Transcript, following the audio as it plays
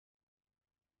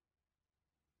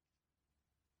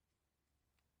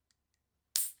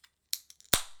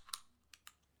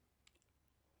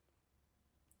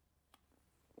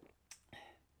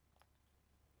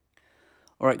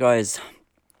Alright guys,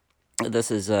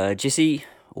 this is Jesse,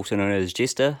 also known as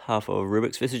Jester, half of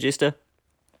Rubik's vs Jester.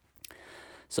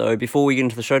 So before we get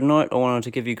into the show tonight, I wanted to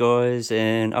give you guys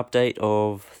an update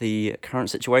of the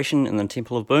current situation in the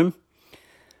Temple of Boom,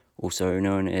 also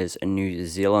known as New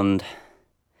Zealand.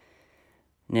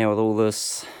 Now with all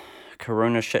this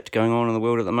corona shit going on in the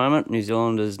world at the moment, New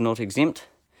Zealand is not exempt.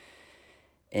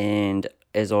 And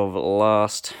as of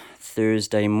last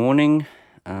Thursday morning,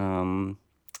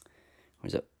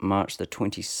 March the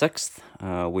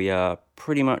 26th, we are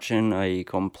pretty much in a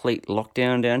complete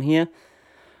lockdown down here,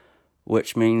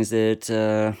 which means that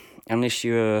unless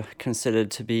you're considered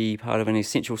to be part of an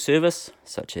essential service,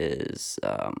 such as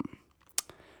the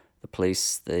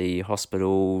police, the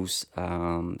hospitals,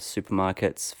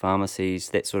 supermarkets,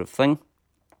 pharmacies, that sort of thing,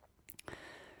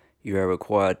 you are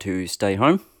required to stay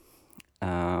home.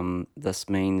 This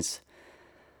means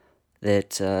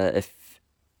that if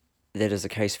that is the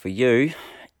case for you,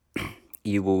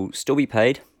 you will still be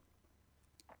paid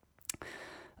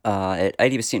at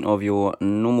 80% of your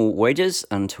normal wages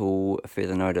until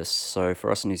further notice. So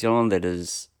for us in New Zealand, that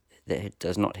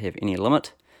does not have any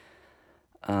limit.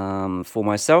 For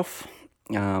myself,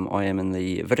 I am in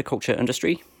the viticulture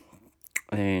industry,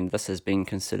 and this has been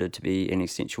considered to be an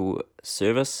essential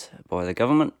service by the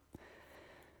government,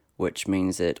 which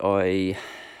means that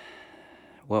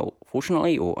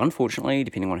fortunately or unfortunately,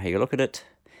 depending on how you look at it,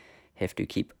 have to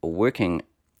keep working.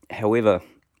 However,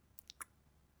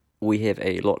 we have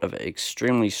a lot of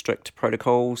extremely strict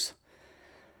protocols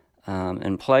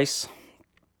in place,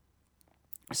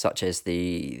 such as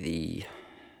the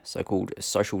so-called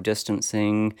social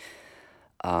distancing.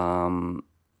 My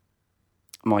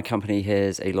company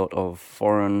has a lot of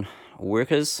foreign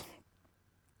workers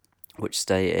which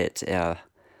stay at our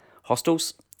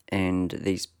hostels, and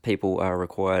these people are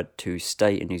required to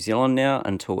stay in New Zealand now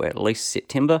until at least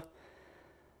September.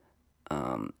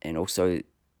 And also,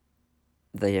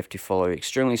 they have to follow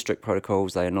extremely strict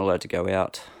protocols. They are not allowed to go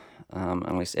out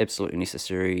unless absolutely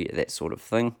necessary, that sort of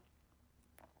thing.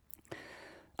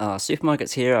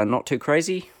 Supermarkets here are not too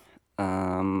crazy.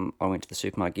 I went to the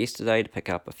supermarket yesterday to pick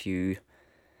up a few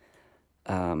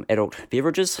adult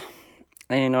beverages,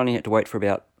 and I only had to wait for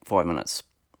about 5 minutes.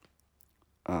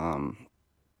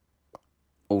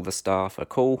 All the staff are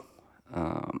cool.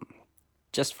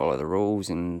 Just follow the rules,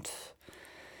 and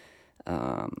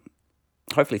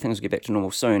hopefully things will get back to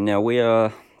normal soon. Now we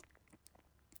are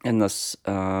in this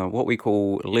what we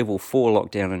call level 4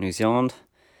 lockdown in New Zealand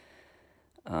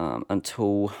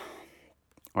until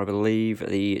I believe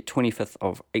the 25th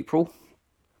of April,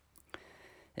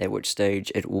 at which stage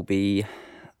it will be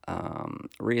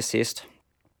reassessed,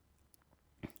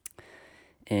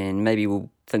 and maybe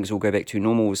things will go back to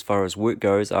normal as far as work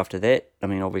goes after that. I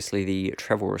mean, obviously the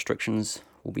travel restrictions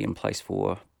will be in place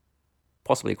for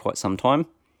possibly quite some time.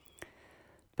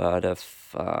 But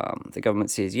if the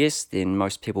government says yes, then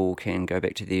most people can go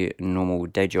back to their normal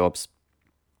day jobs.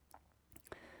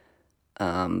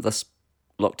 This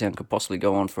lockdown could possibly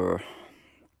go on for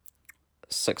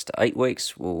 6 to 8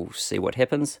 weeks. We'll see what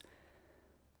happens.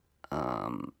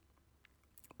 But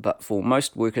for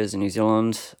most workers in New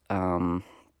Zealand,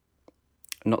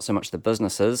 not so much the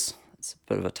businesses, it's a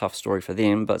bit of a tough story for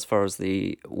them, but as far as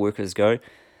the workers go,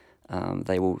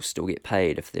 they will still get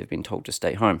paid if they've been told to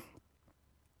stay home.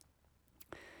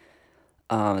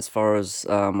 As far as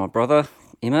my brother,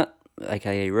 Emmett,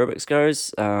 aka Rubik's,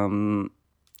 goes, I'm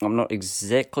not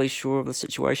exactly sure of the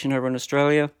situation over in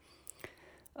Australia.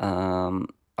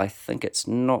 I think it's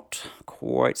not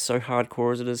quite so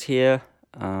hardcore as it is here.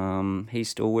 He's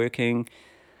still working.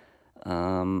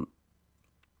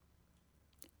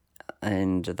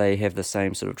 And they have the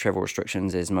same sort of travel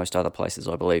restrictions as most other places,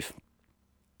 I believe.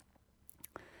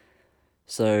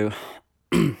 So,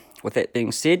 with that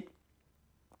being said,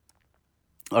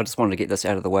 I just wanted to get this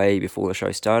out of the way before the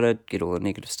show started, get all the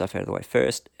negative stuff out of the way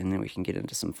first, and then we can get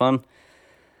into some fun.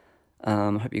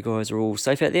 Hope you guys are all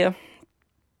safe out there,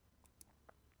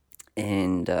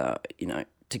 and,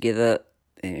 together,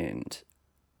 and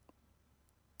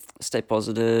stay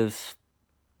positive,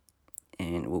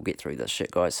 and we'll get through this shit,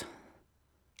 guys.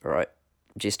 Alright,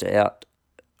 Jester out.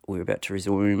 We're about to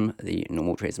resume the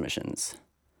normal transmissions.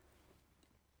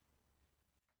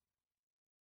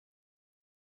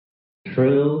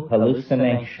 True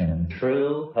hallucination,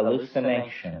 true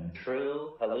hallucination,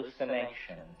 true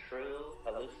hallucination, true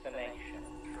hallucination,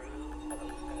 true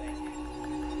hallucination.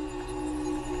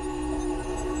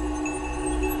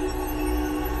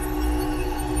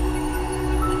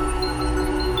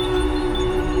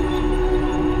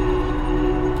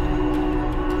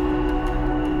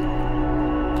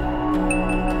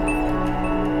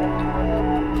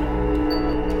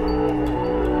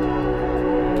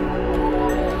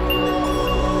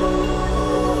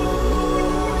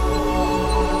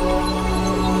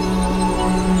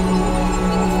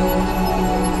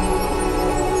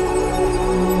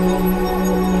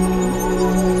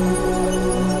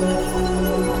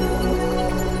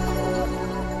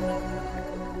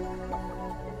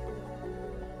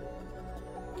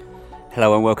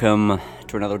 Hello and welcome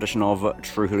to another edition of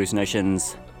True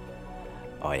Hallucinations.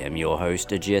 I am your host,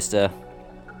 Jester.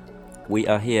 We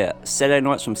are here Saturday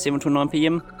nights from 7 to 9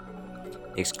 PM,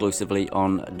 exclusively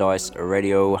on Dice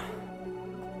Radio.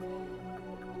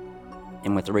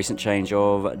 And with the recent change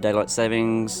of daylight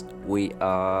savings, we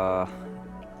are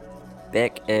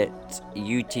back at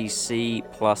UTC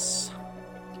plus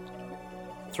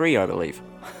 3, I believe.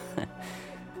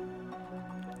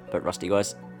 Bit rusty,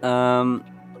 guys.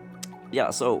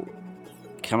 So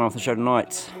coming off the show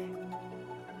tonight,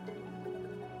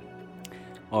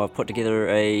 I've put together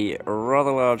a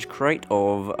rather large crate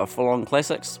of full-on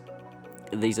classics.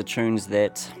 These are tunes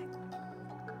that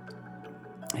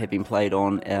have been played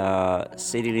on our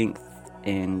CD length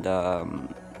and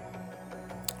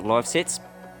live sets.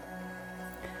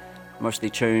 Mostly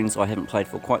tunes I haven't played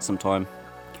for quite some time,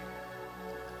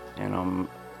 and I'm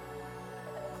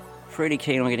pretty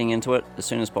keen on getting into it as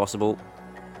soon as possible.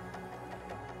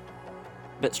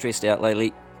 Bit stressed out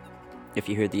lately, if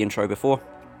you heard the intro before.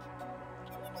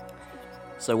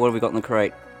 So what have we got in the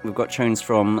crate? We've got tunes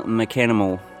from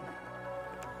Mechanimal,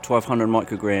 1200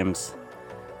 micrograms,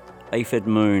 Aphid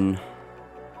Moon,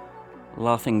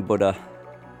 Laughing Buddha,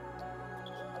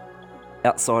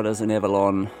 Outsiders in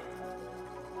Avalon,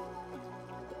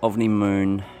 OVNI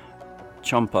Moon,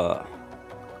 Chomper,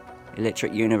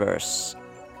 Electric Universe,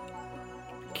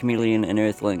 Chameleon and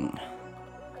Earthling,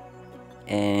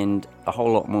 and a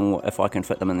whole lot more if I can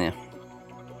fit them in there.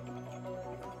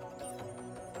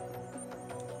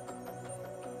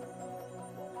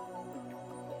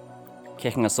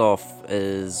 Kicking us off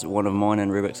is one of mine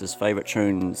and Rubik's favourite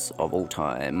tunes of all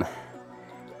time.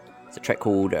 It's a track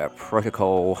called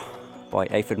Protocol by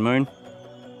Aphid Moon.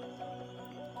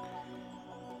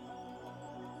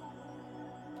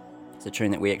 It's a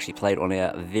tune that we actually played on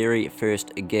our very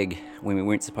first gig when we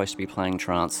weren't supposed to be playing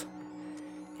trance.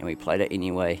 And we played it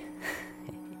anyway.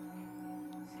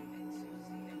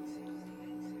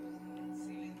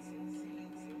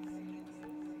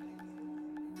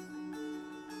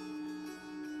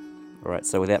 Alright,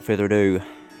 so without further ado,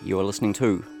 you are listening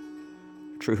to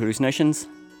True Hallucinations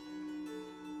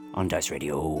on Dice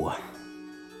Radio.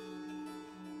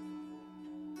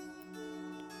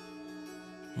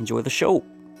 Enjoy the show.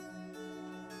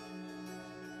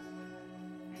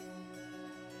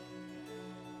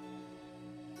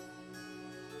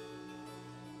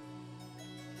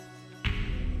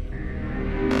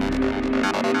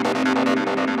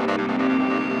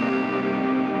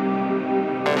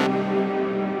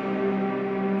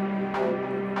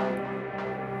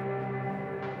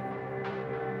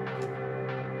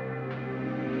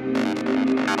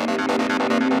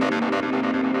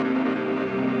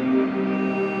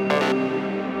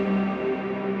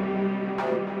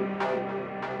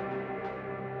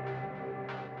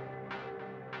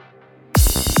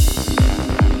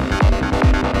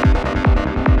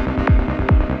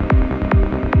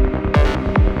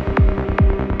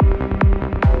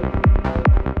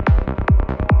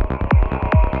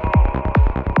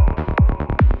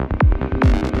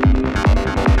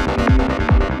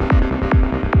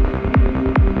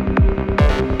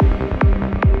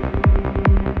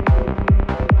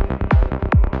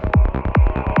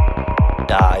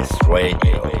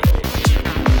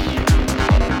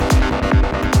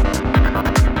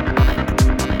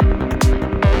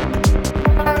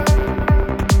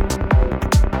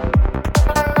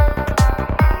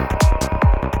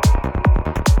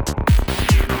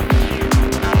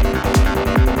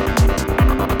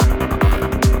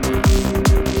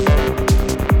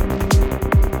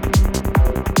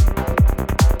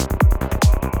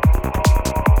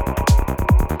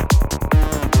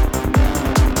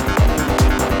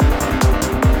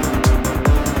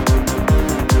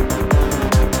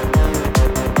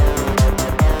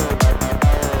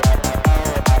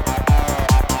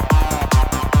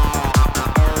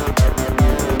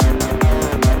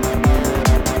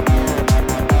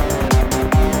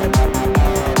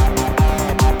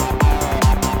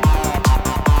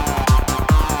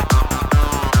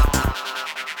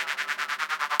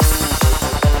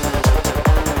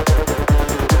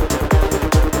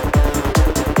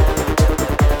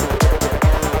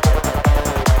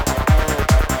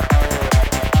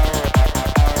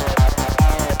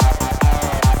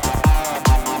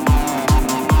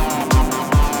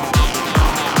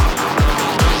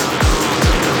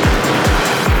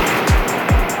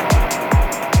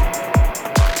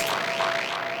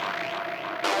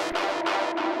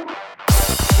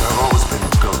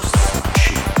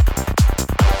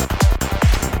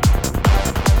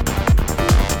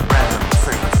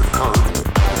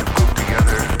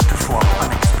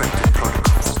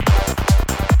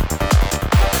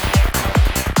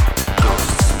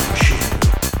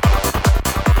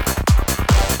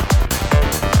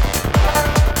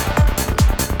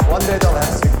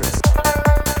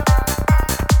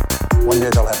 One day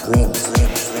they'll have dreams.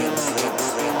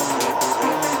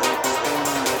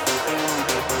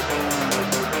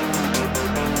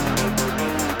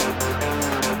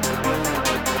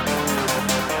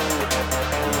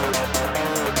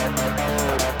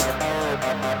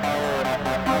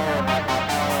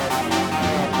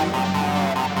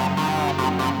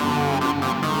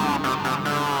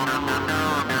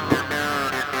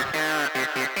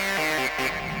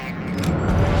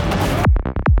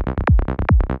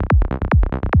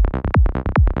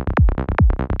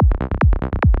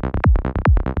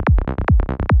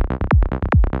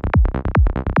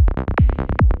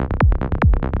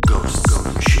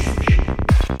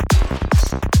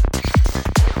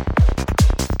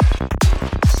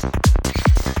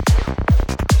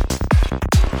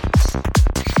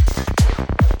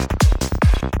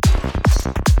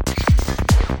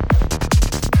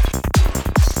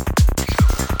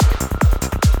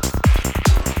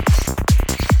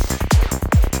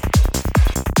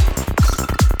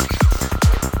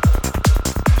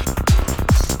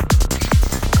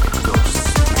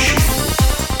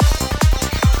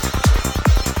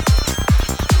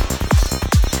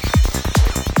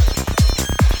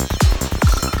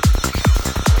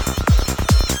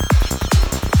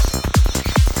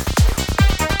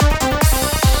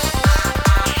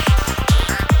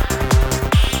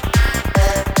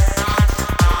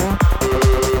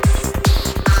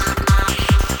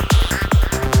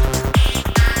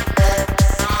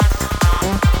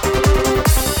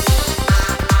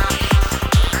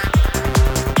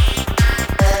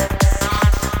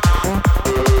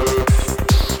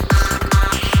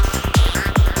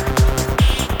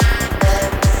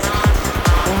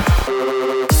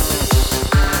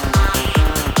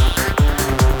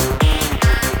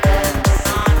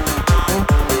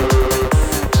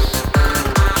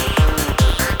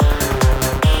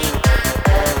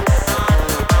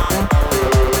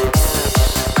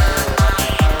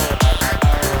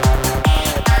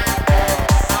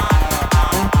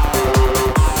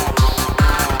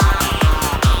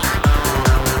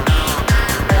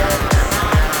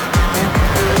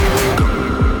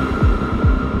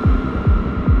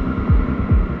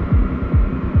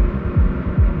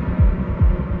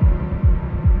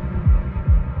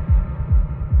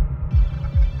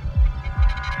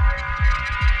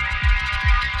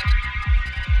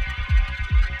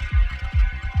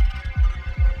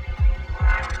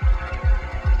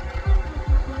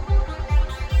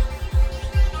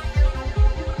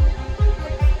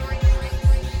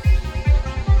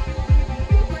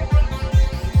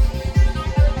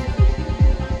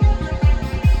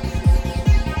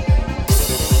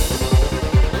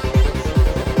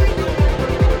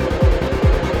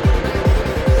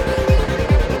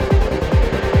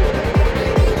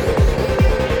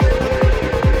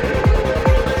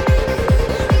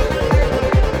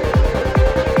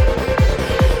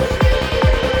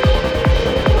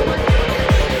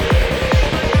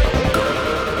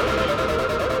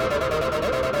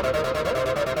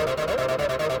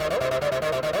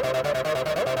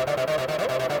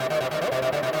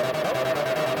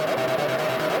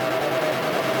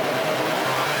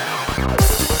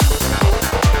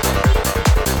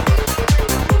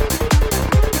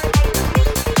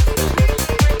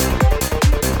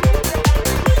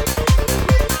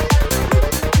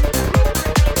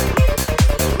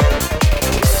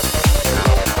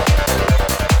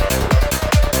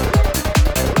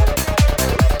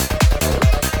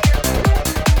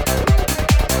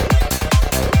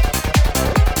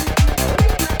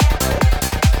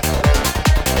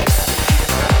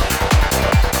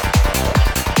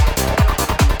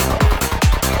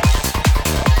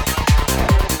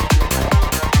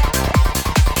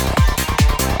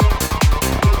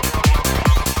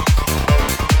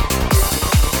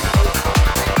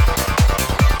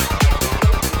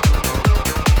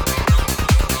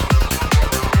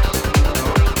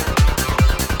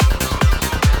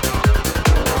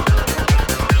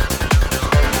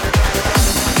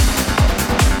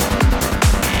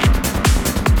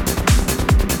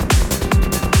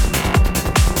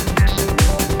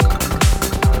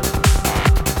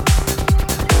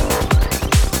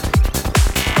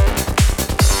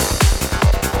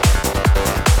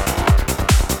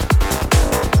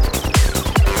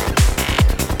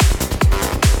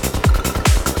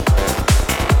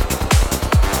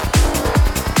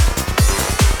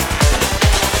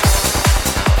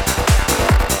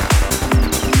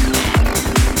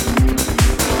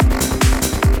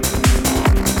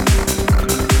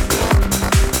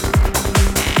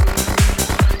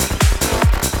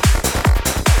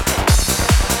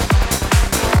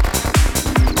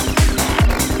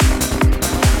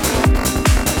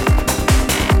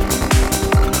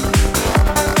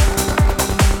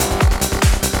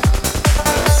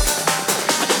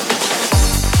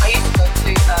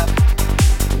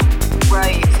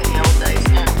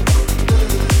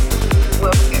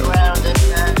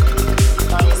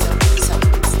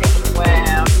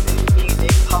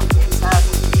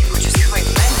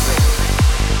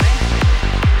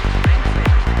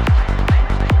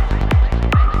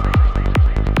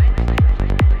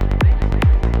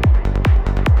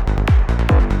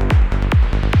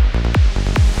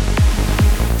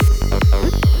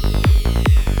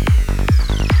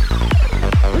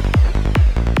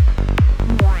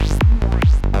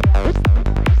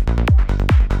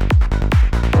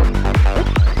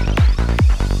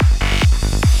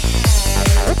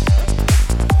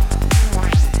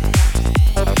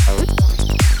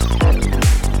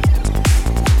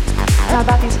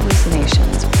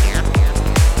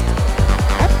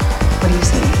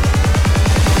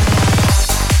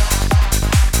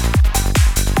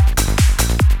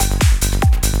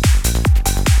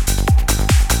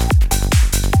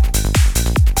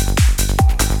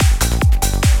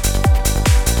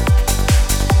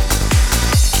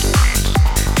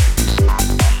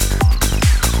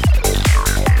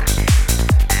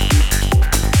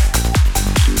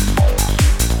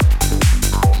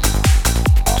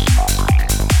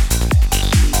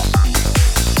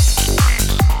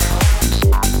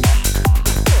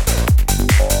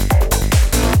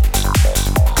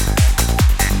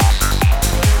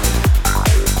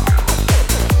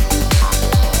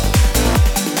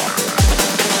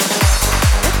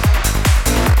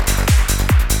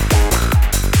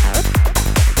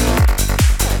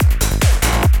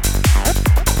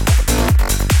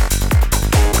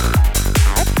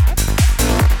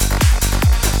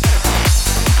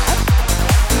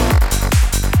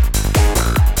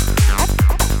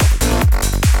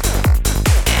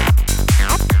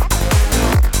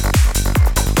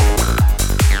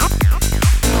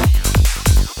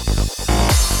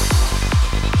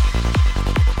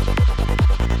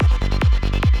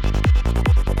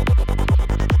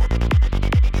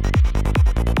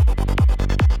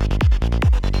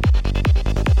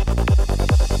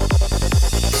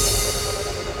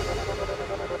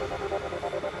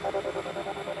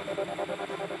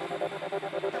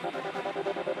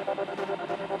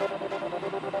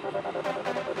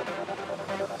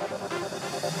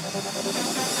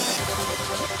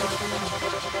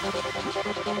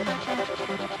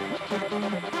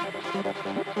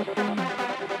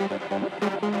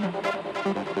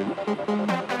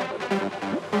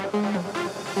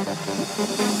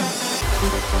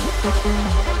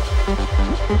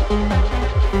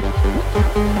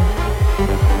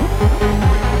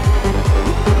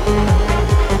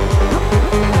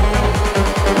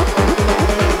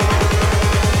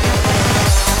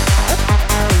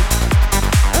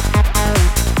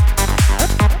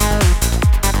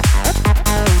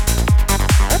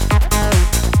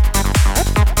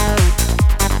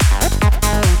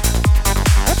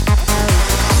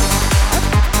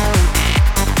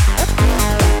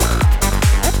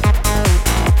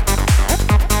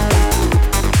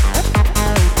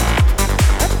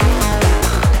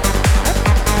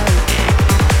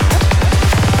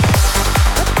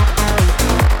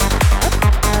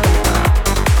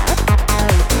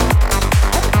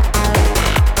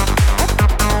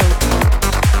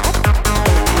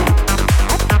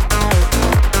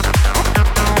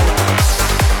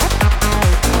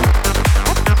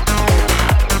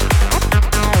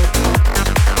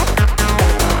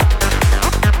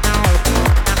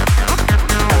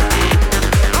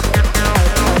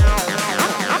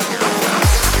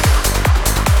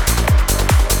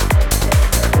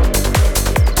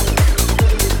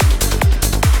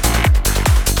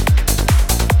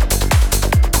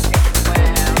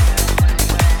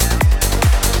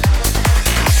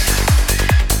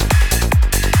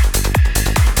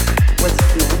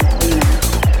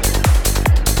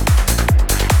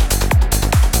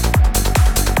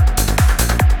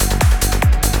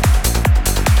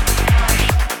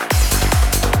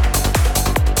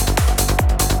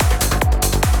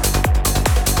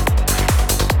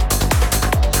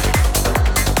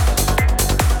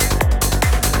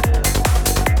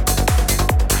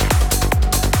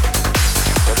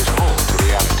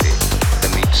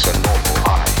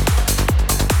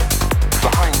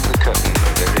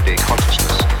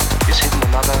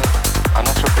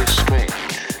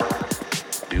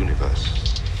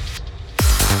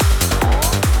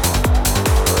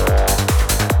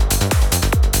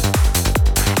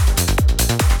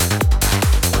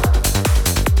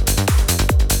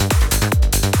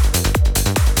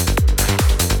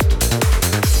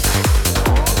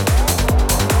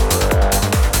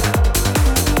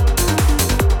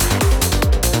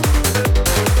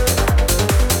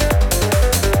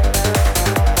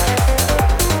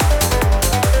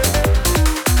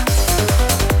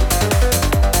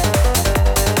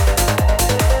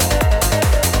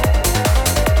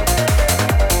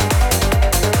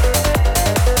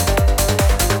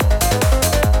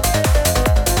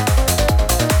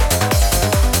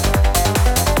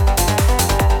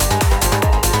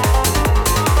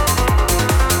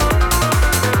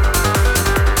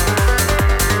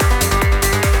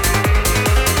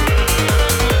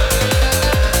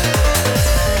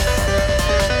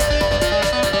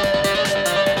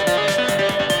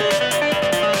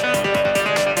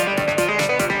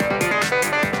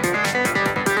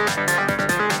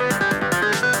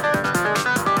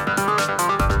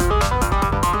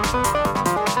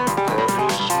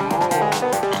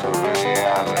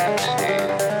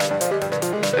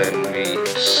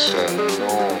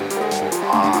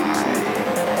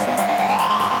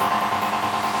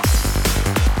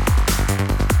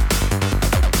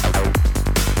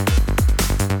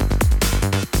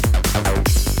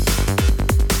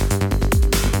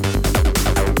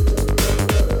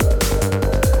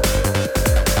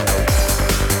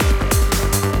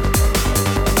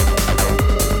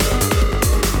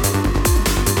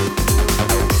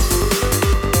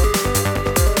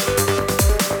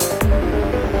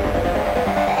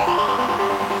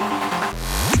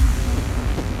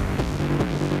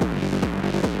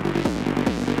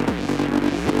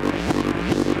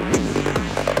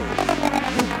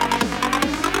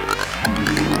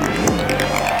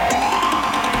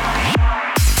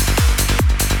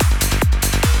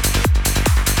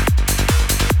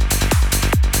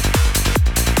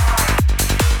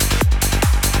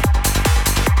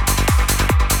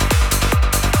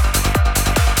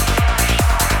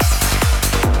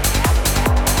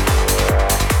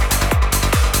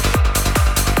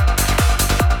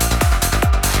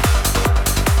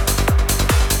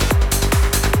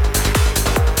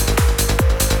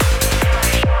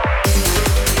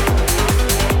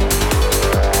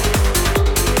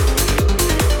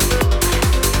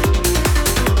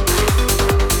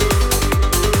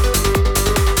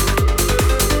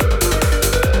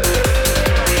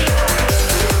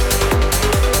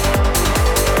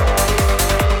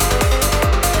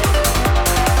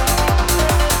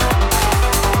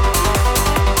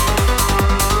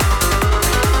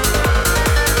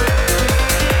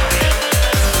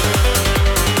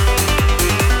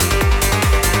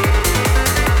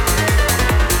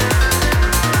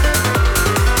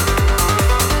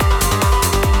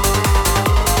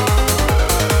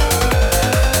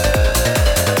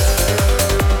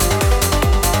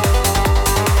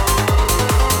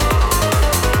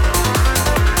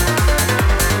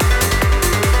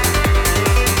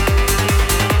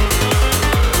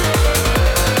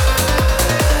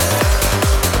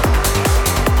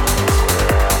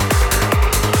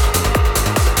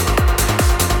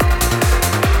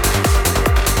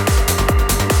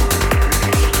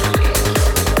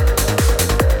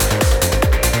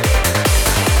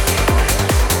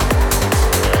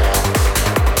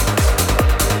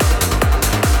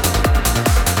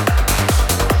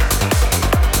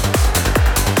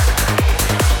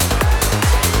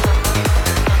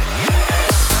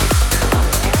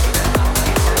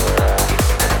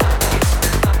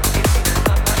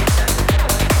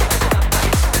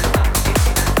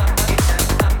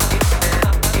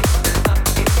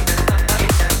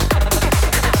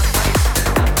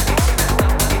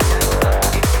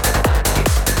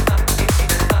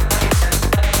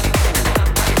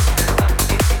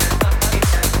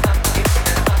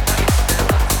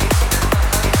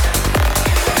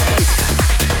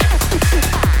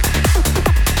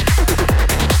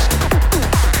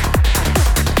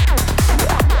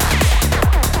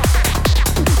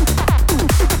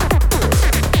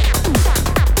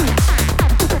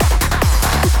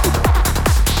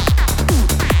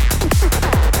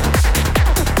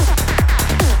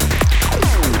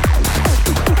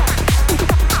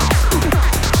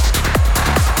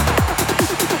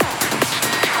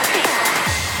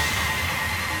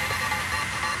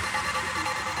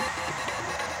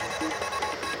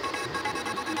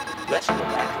 Let's go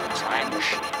back in the time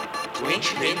machine to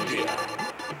ancient India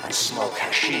and smoke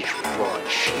hashish with Lord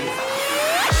Shiva.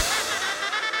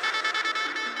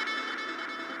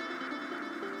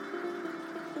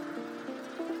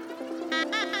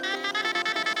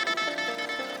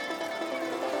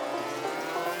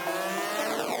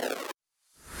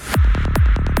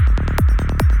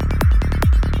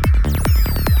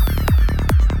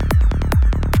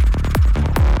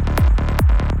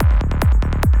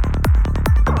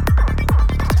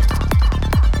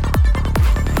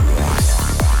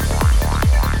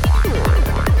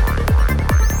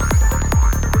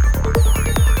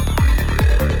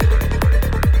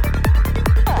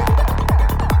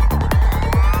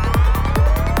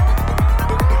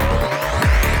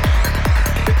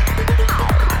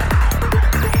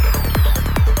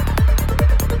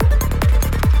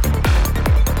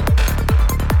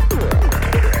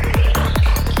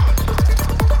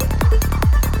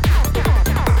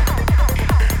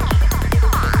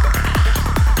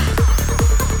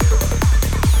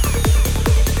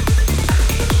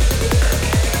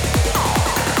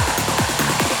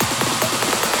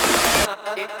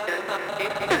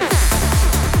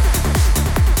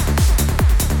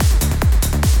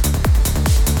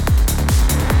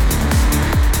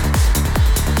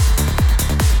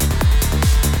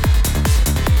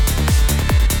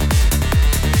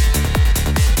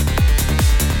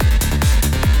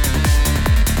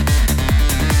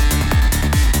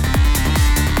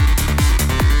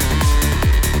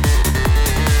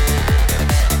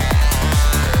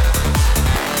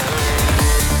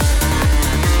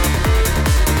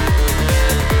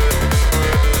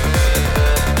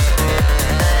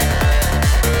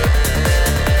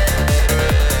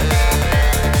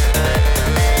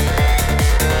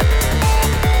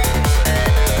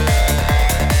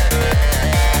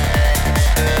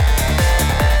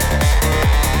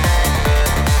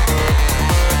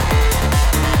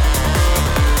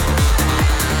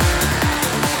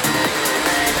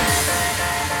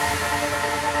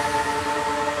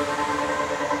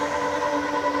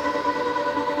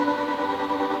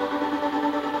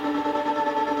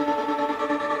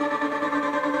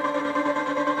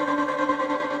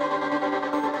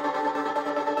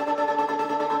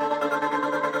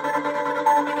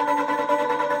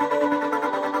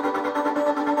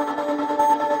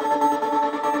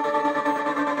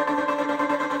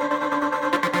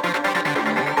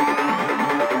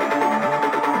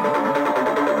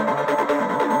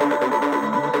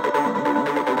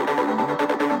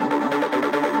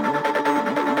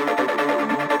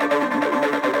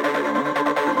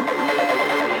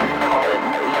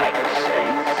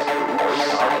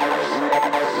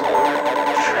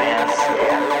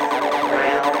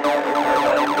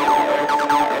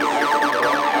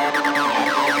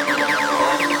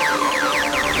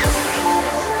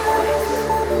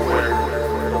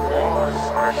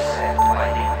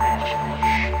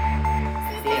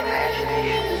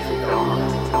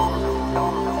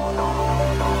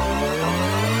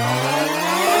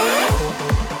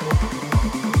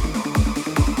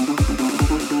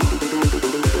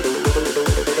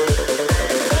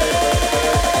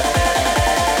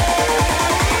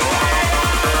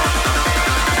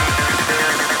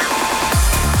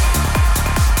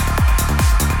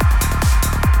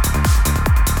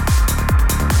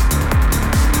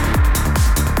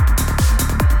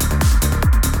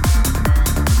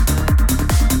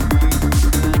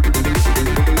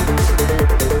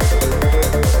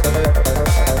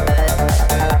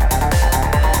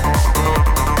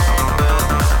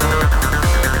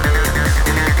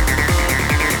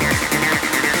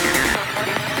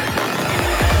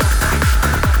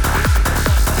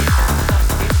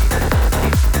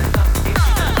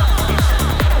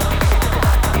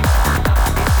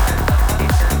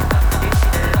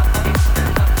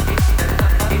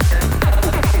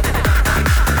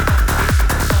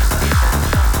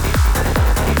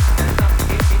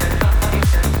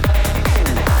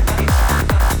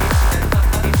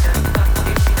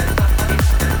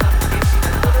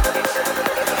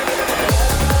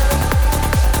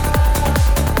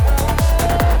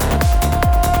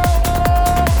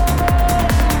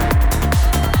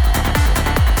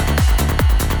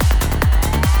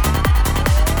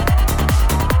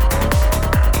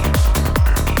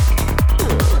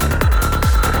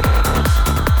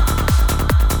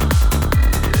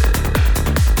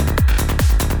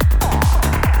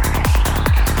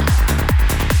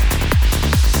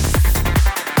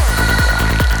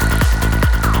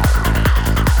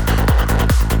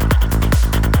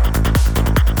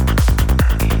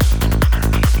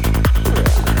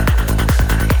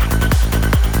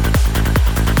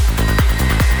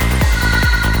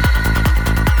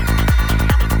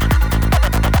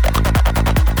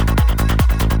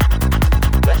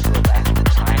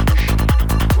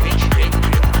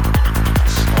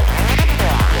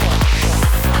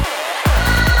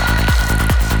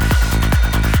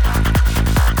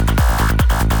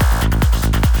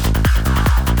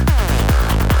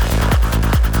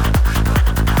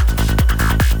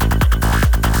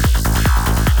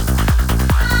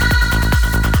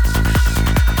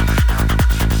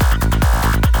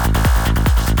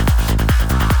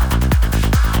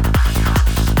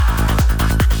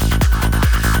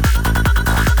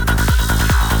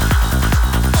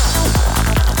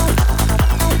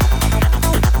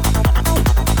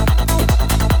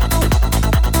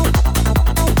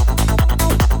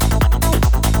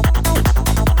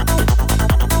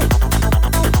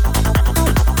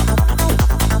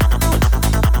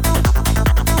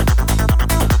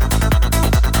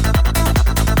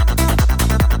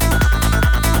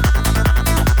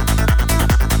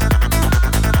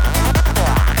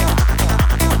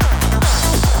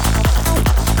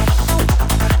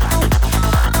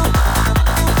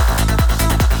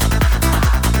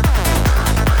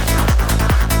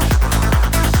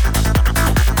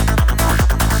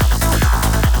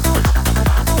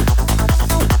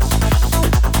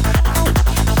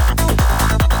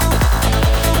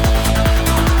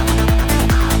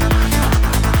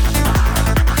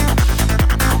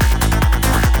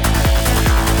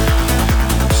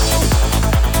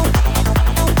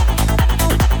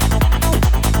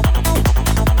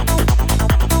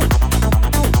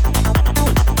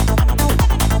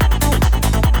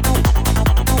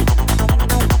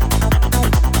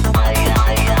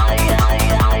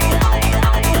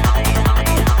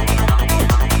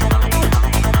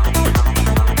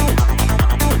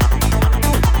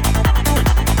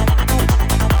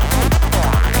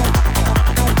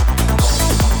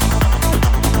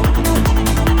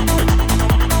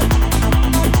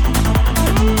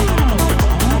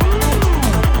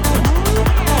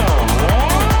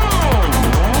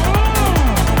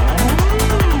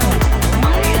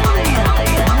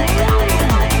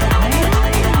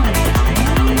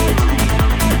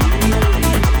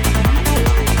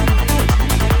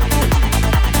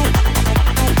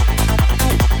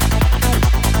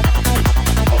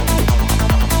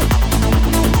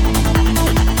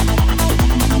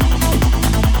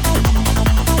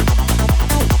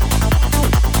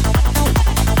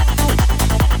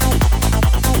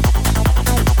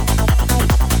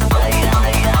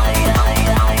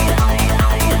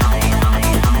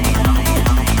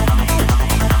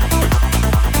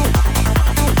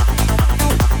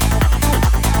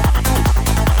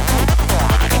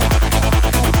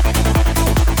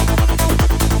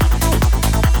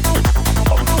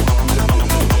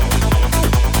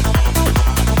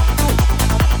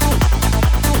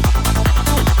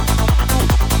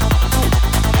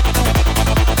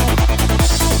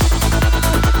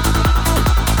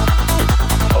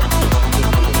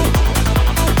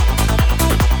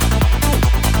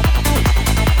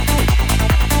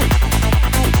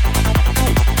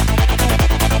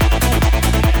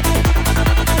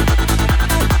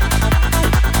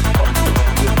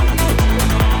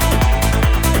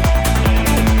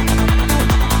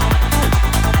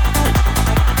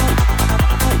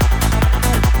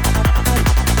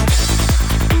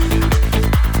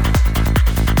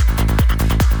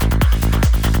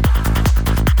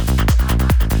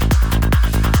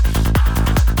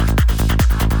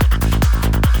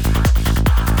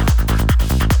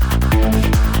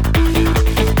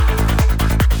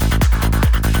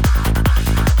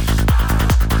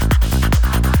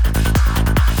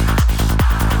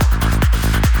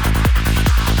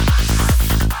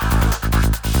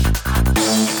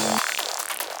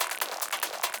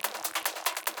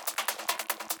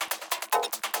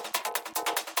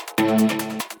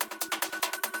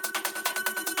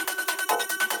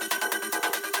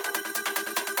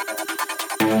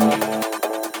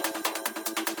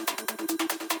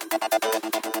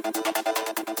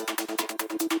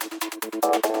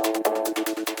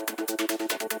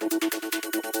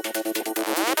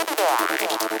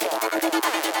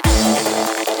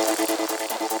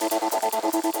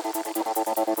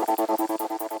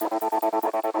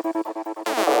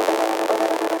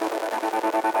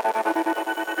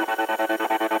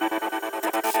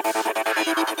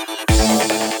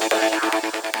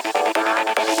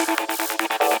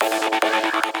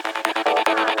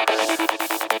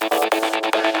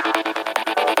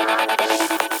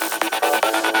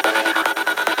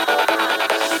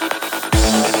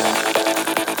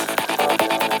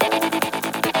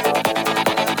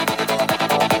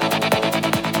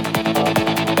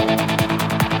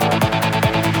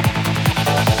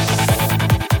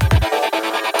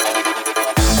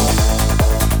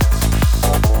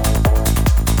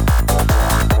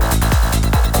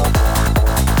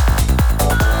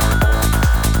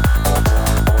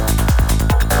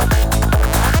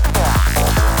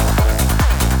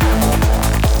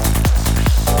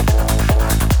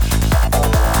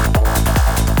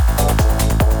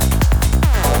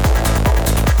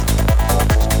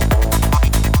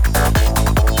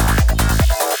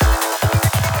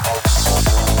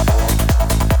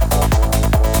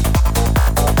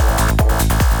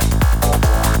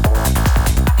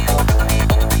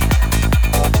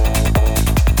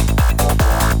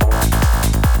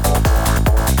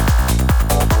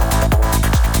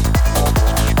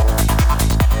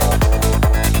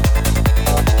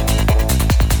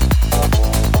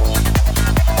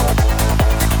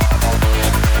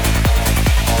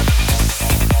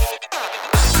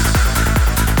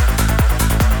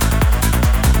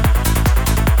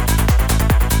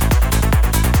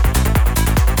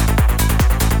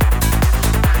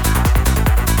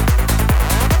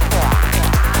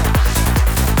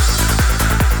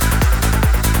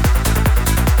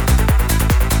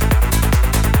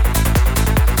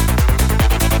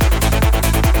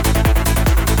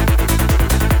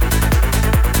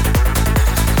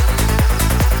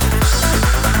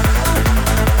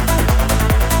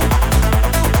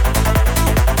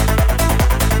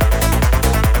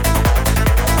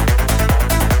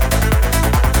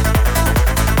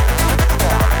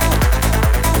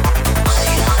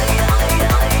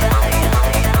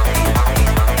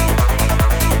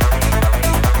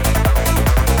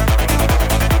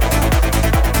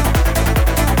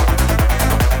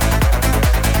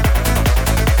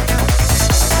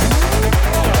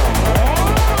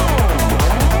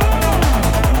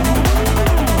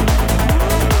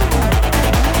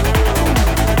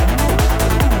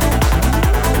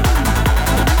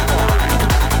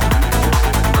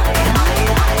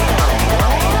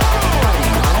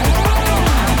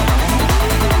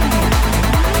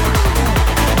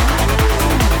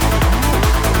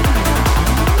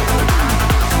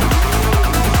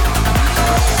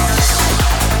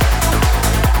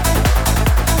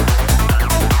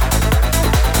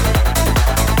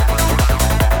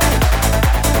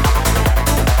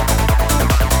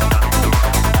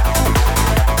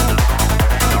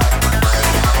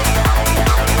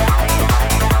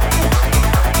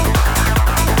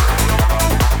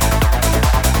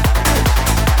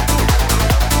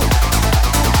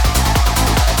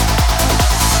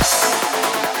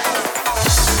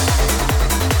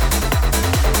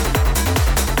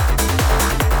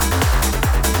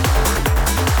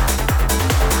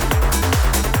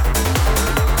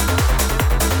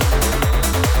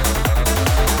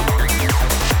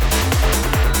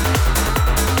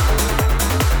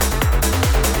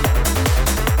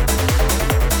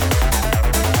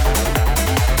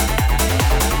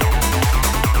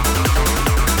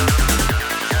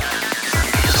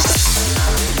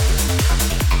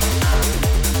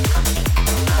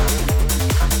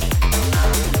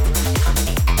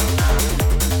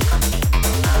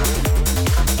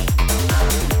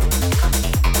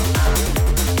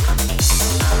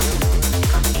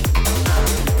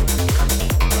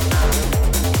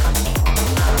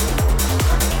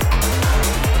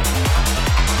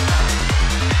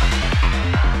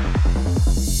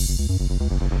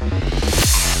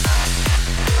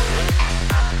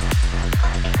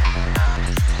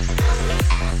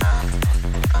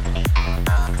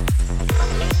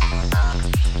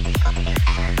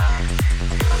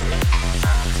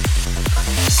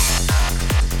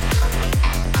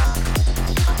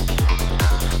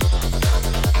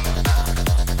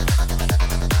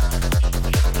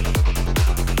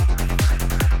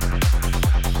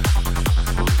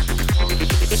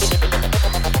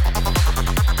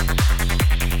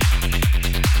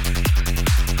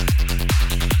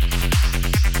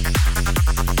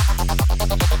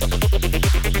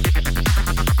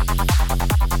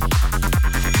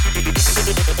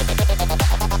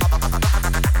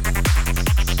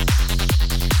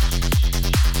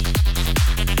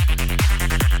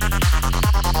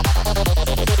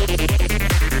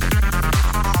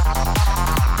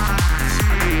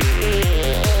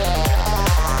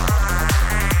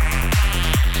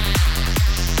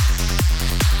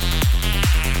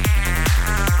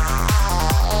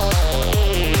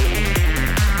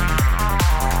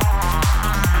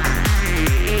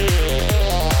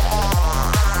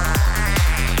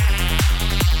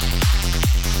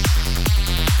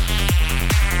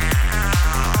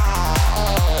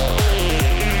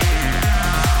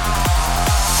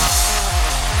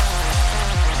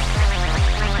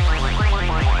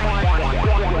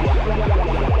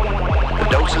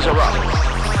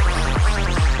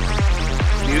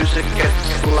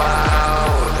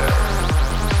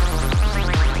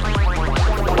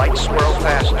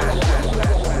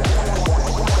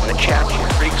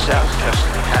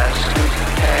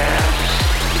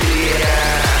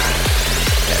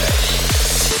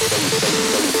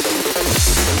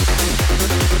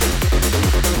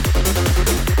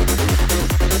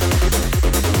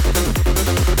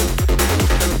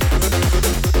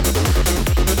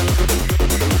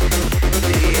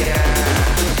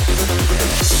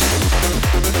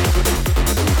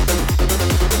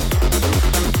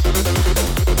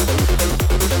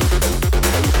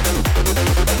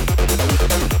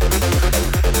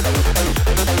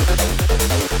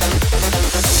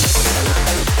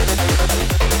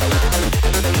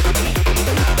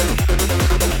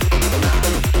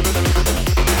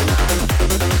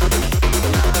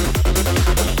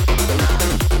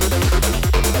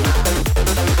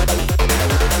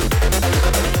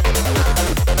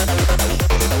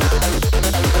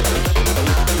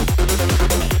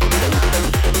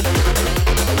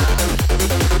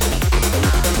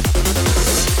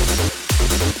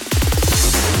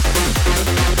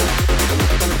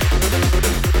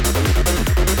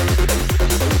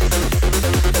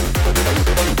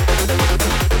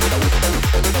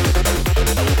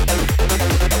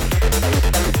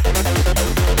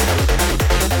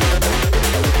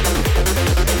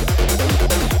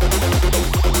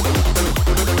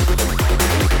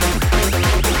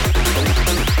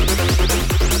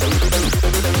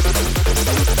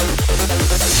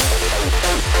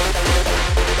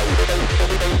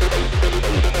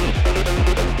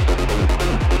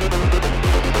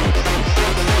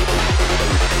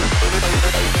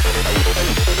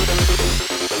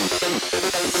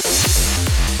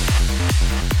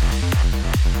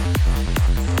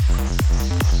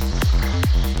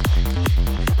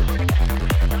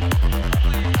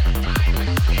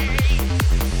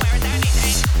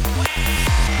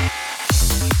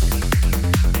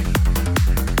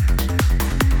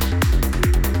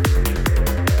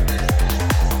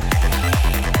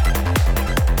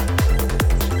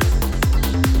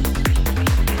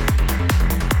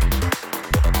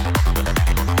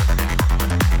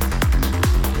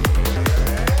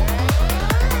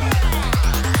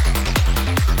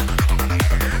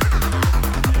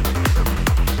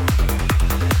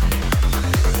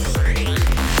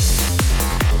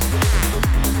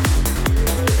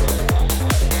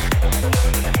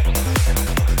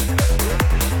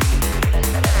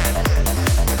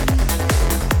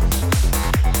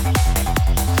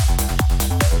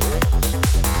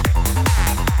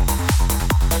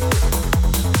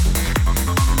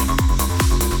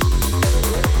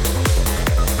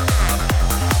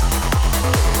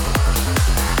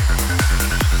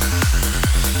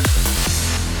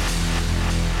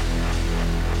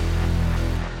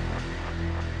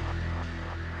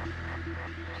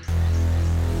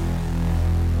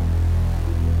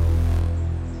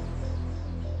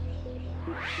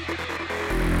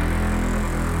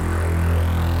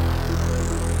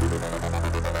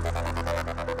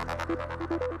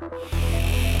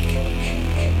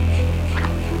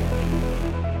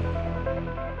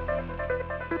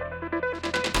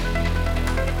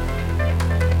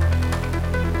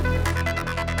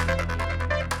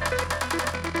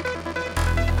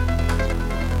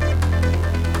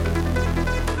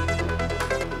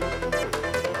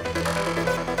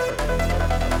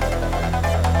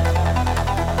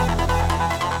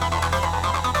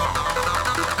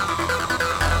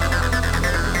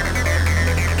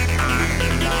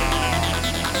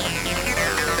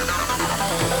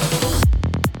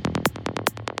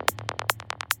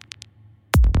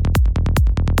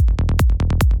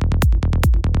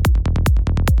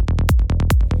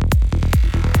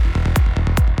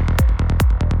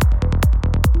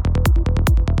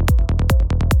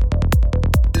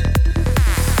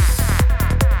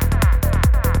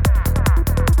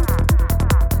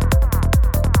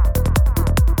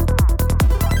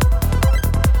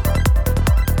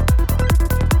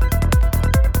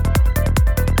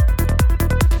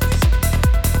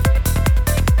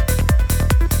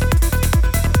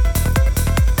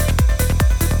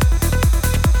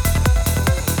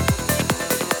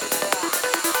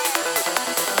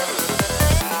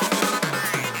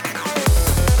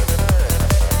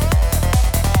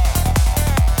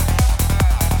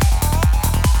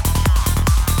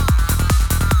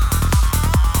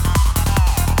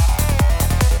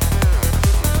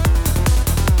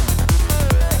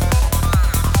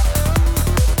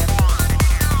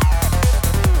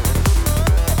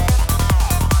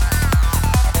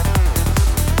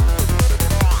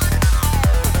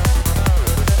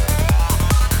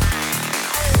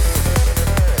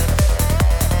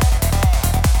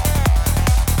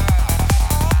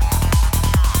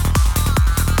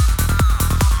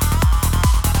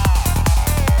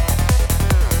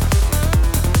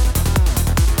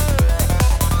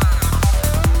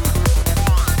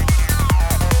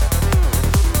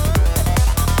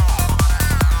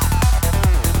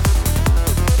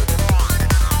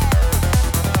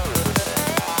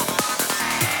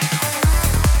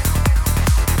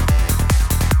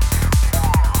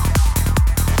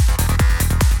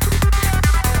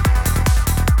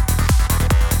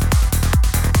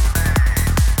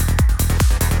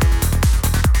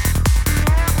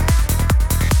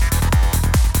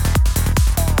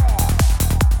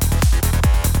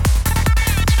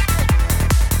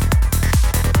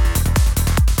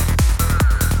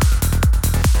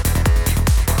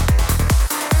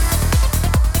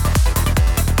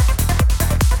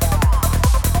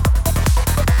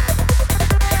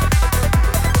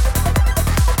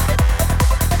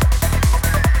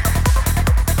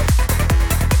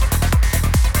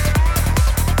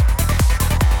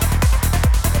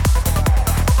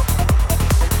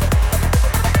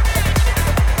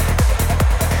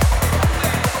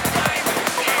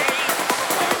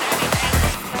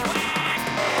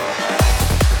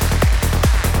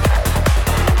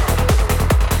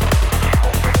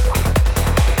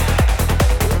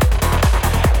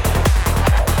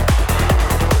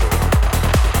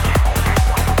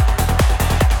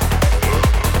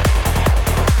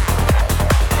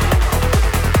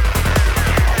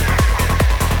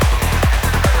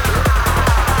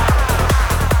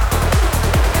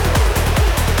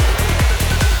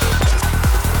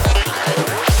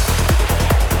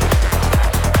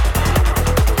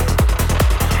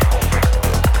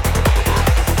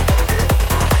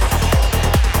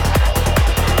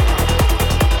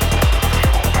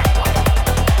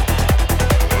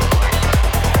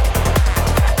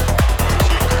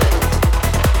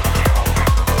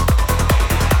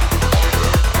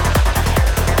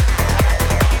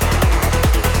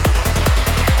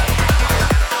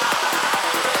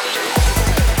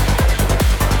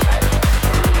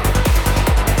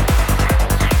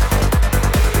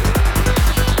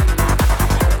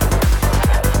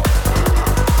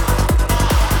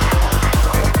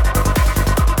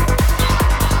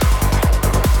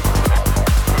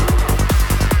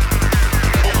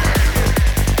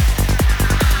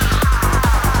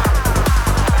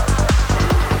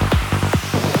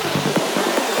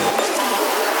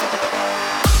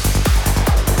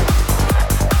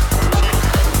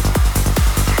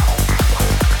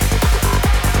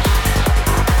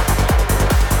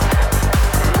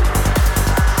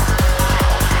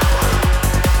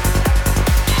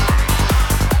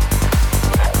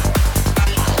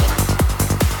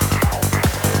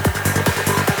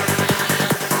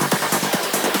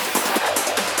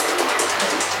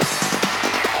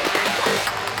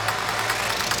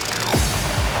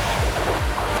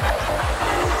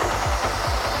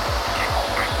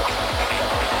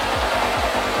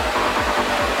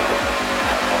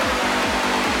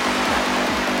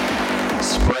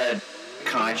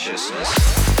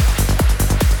 consciousness.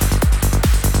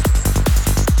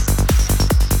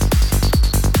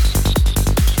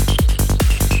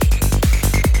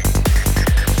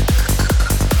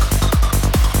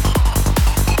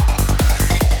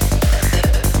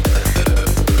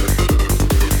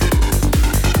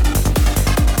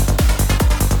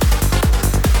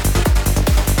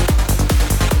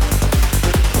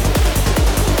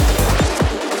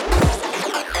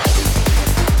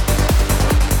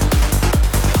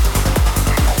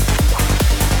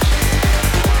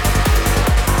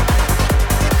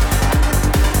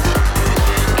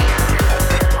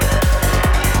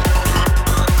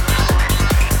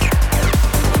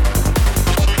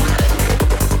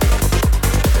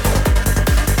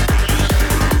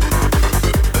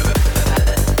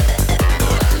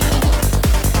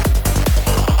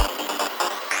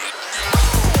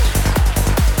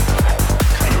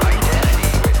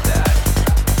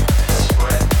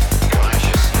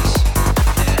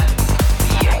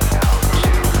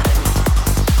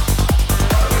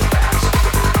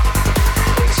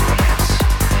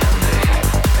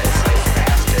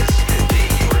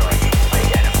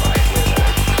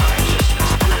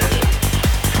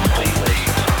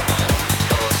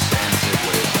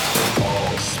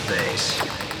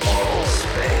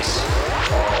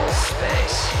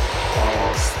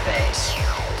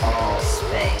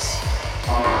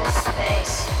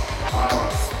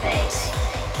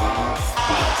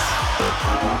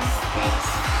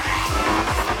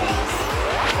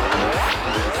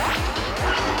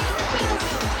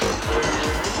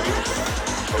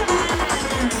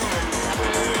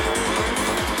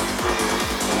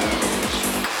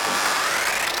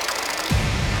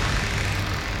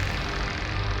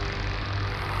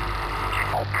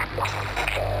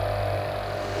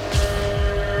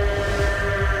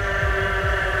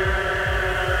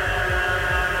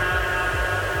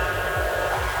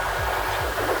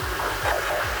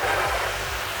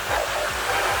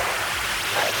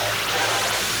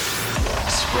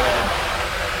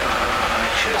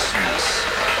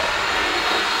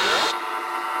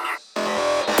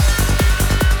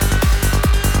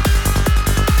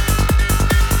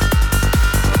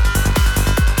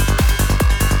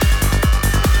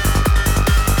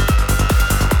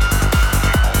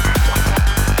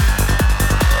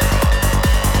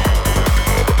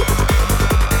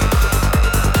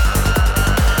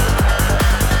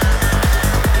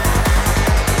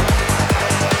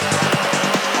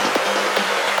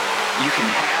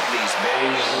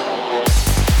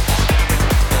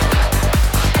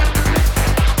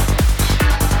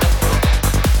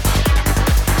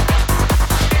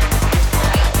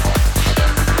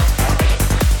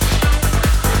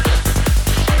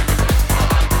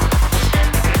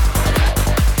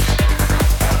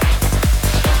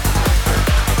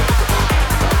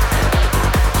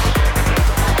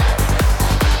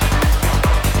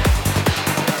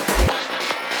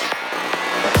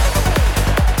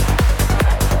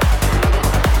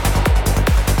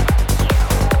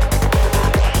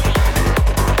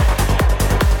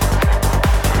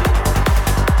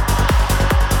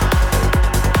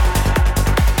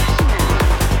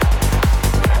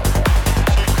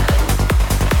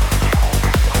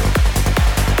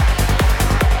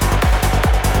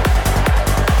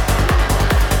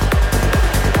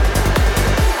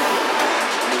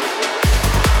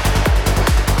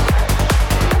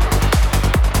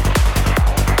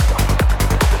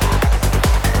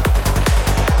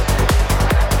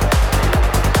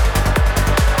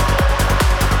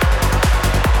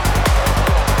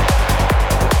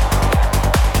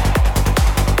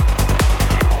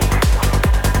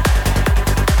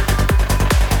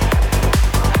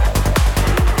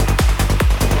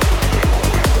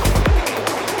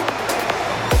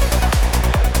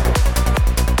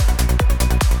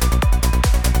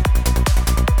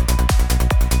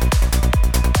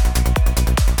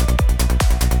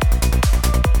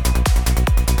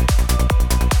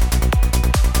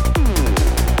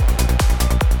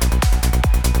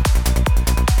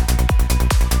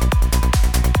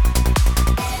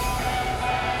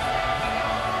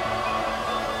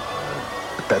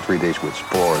 Petri dish with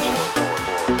spores.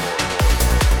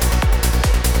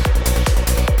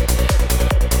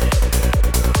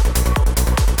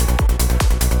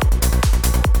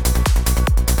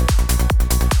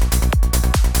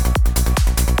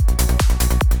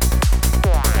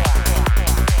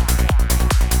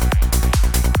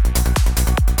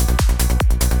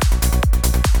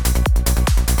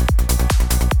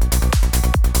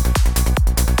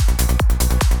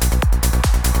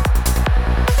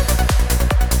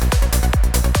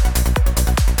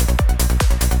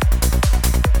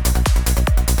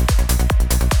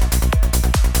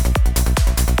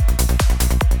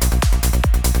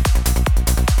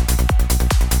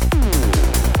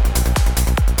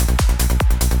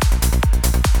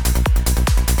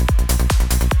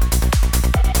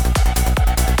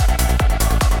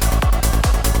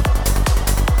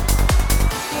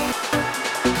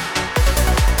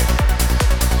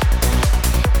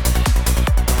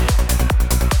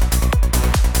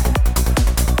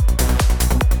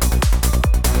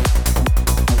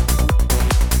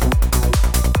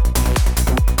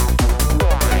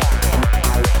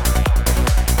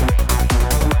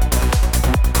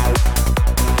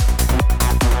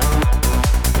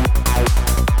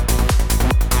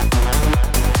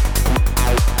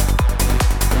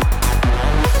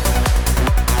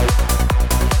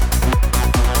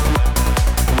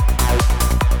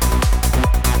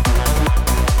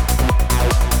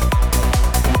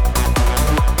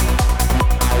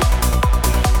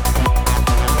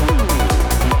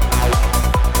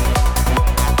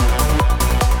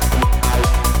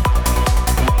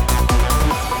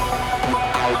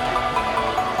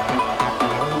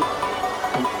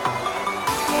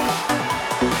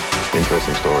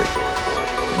 interesting story.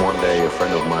 One day, a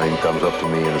friend of mine comes up to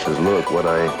me and says, "Look, what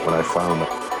I found."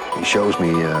 He shows me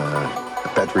a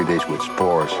petri dish with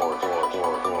spores.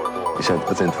 He said,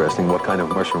 "That's interesting. What kind of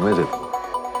mushroom is it?"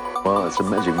 "Well, it's a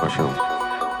magic mushroom."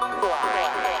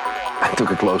 I took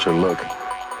a closer look.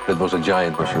 It was a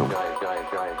giant mushroom.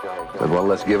 I said, "Well,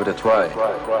 let's give it a try."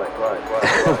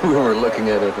 We were looking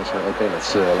at it and said, "Okay,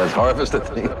 let's harvest the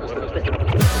thing."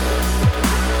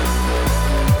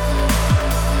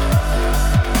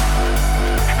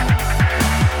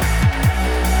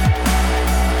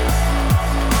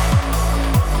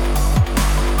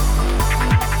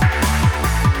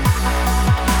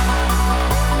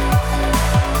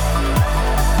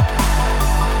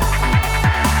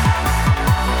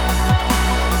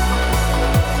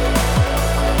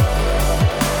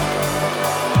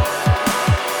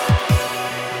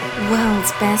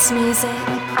 World's best music,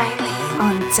 only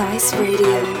on Dice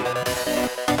Radio.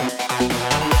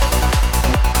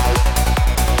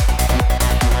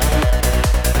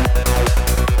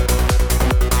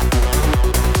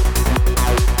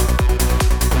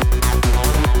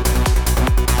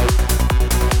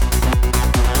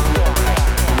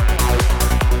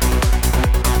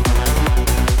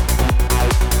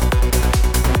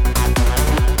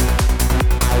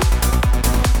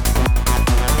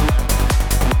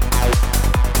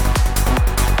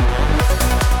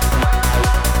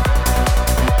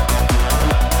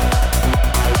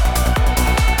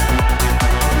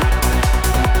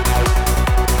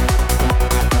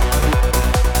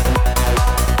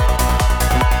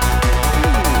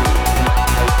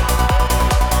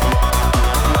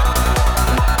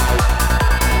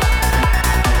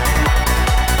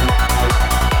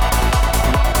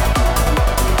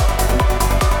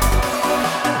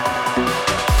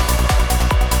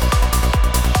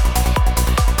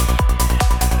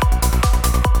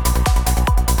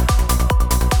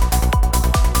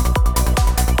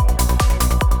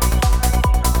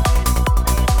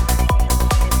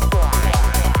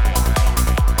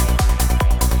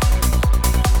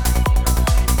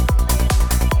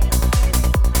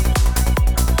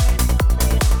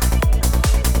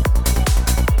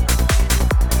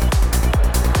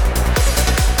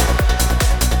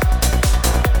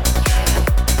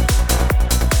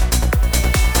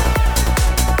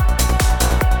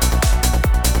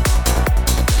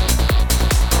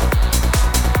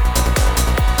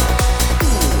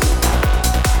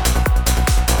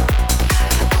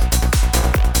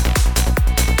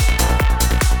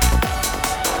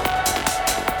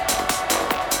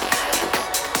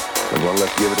 Well,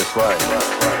 let's give it a try.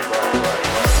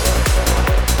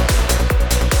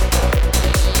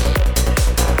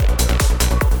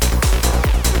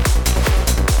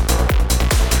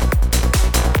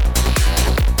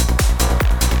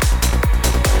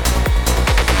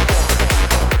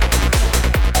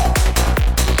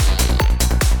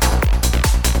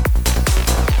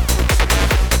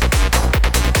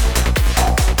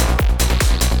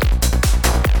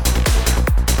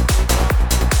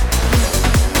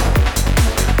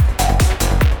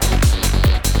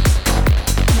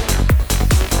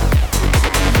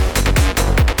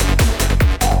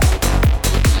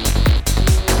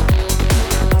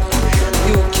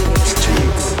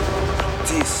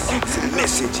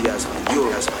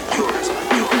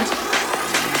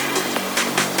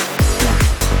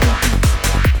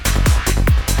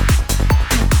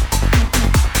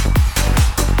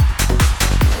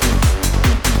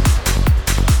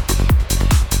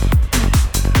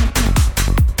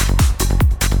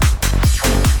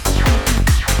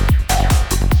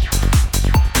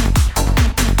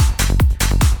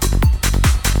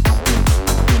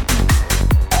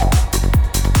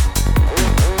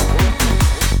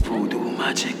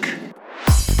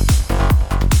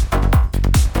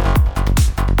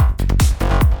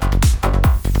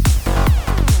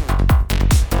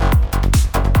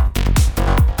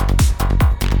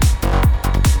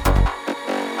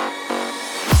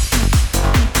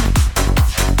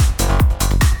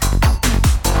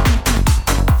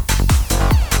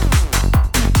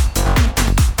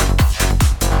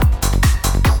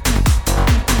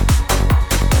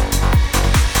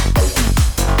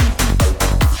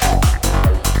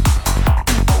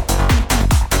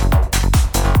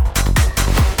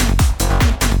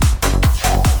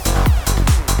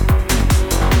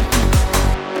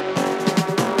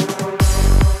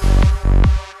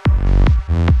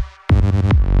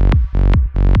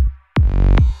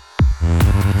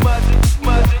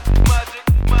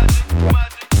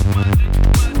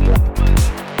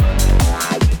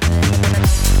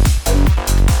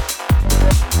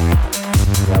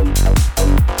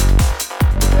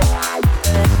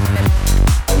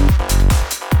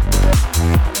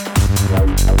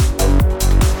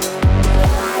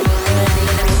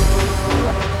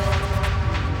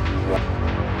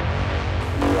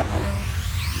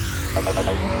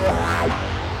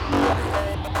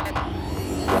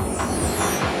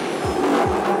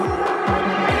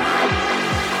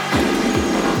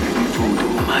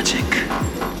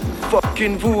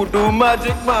 fucking voodoo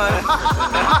magic, man.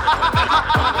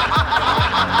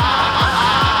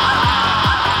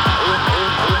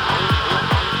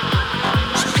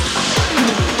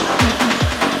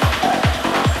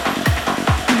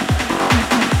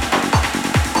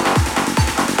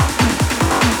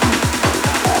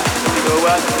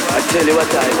 I tell you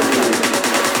what I do.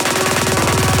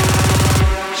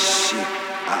 Shit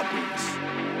happens.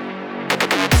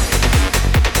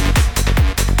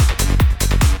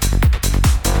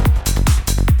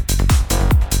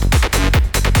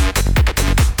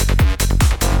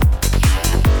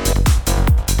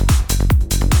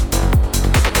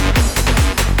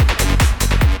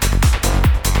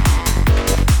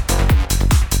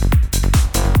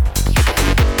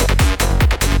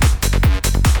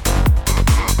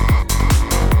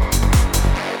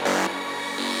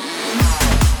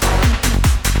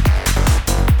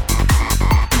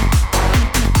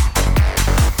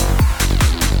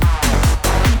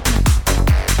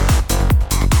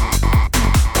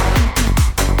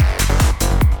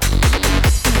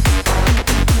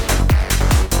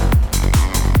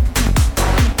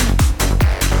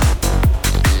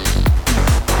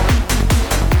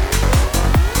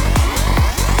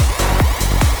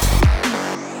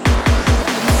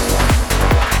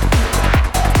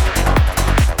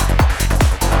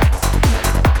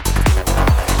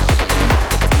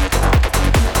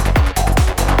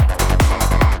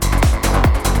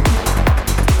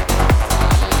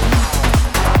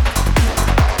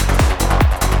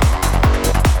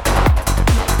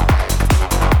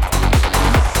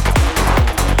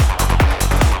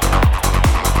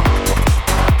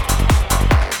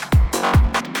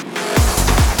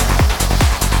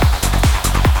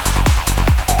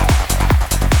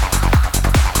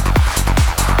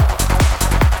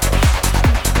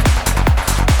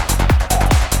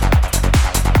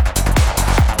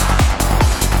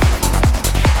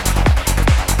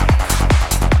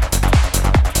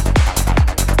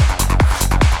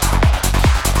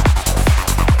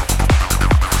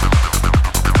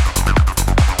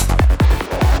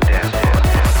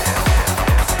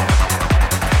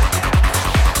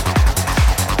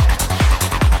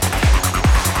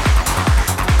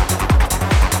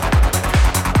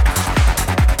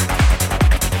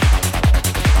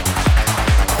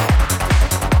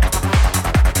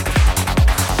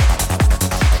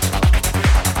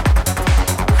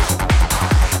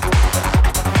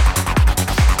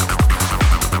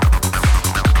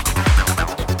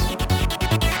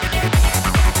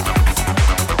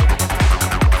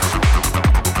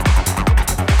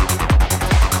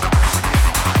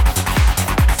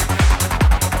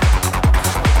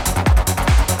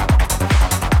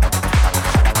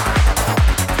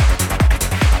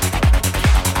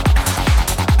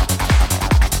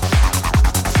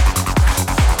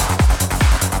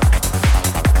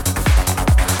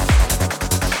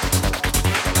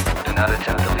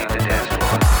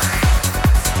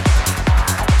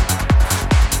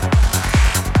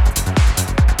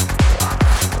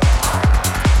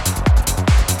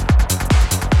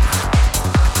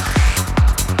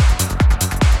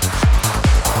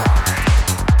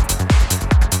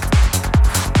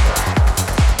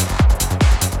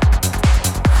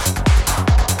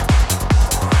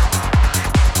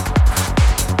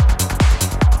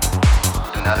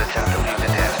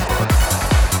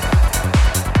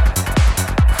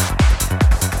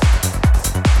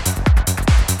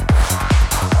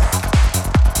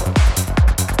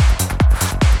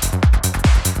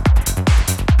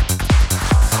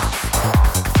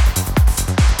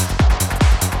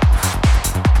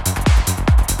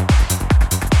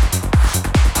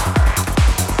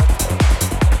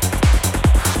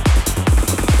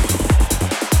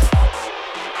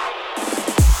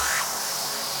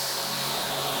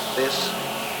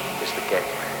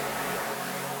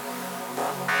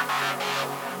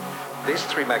 These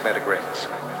three magnetic rings,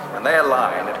 when they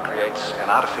align, it creates an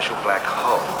artificial black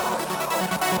hole,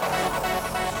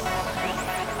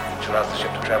 which allows the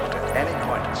ship to travel to any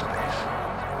point in space.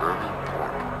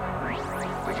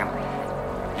 We can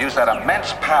use that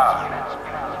immense power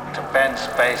to bend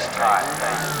space-time.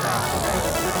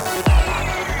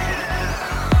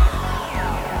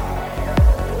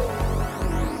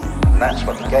 And that's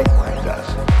what the gateway does.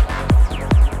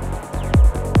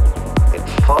 It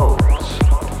folds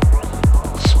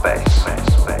space.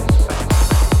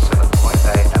 So that point A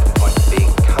and point B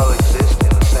coexist in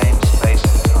the same space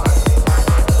and time.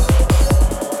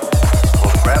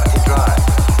 Called gravity drive.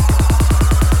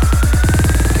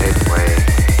 Gateway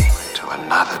to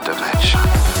another dimension.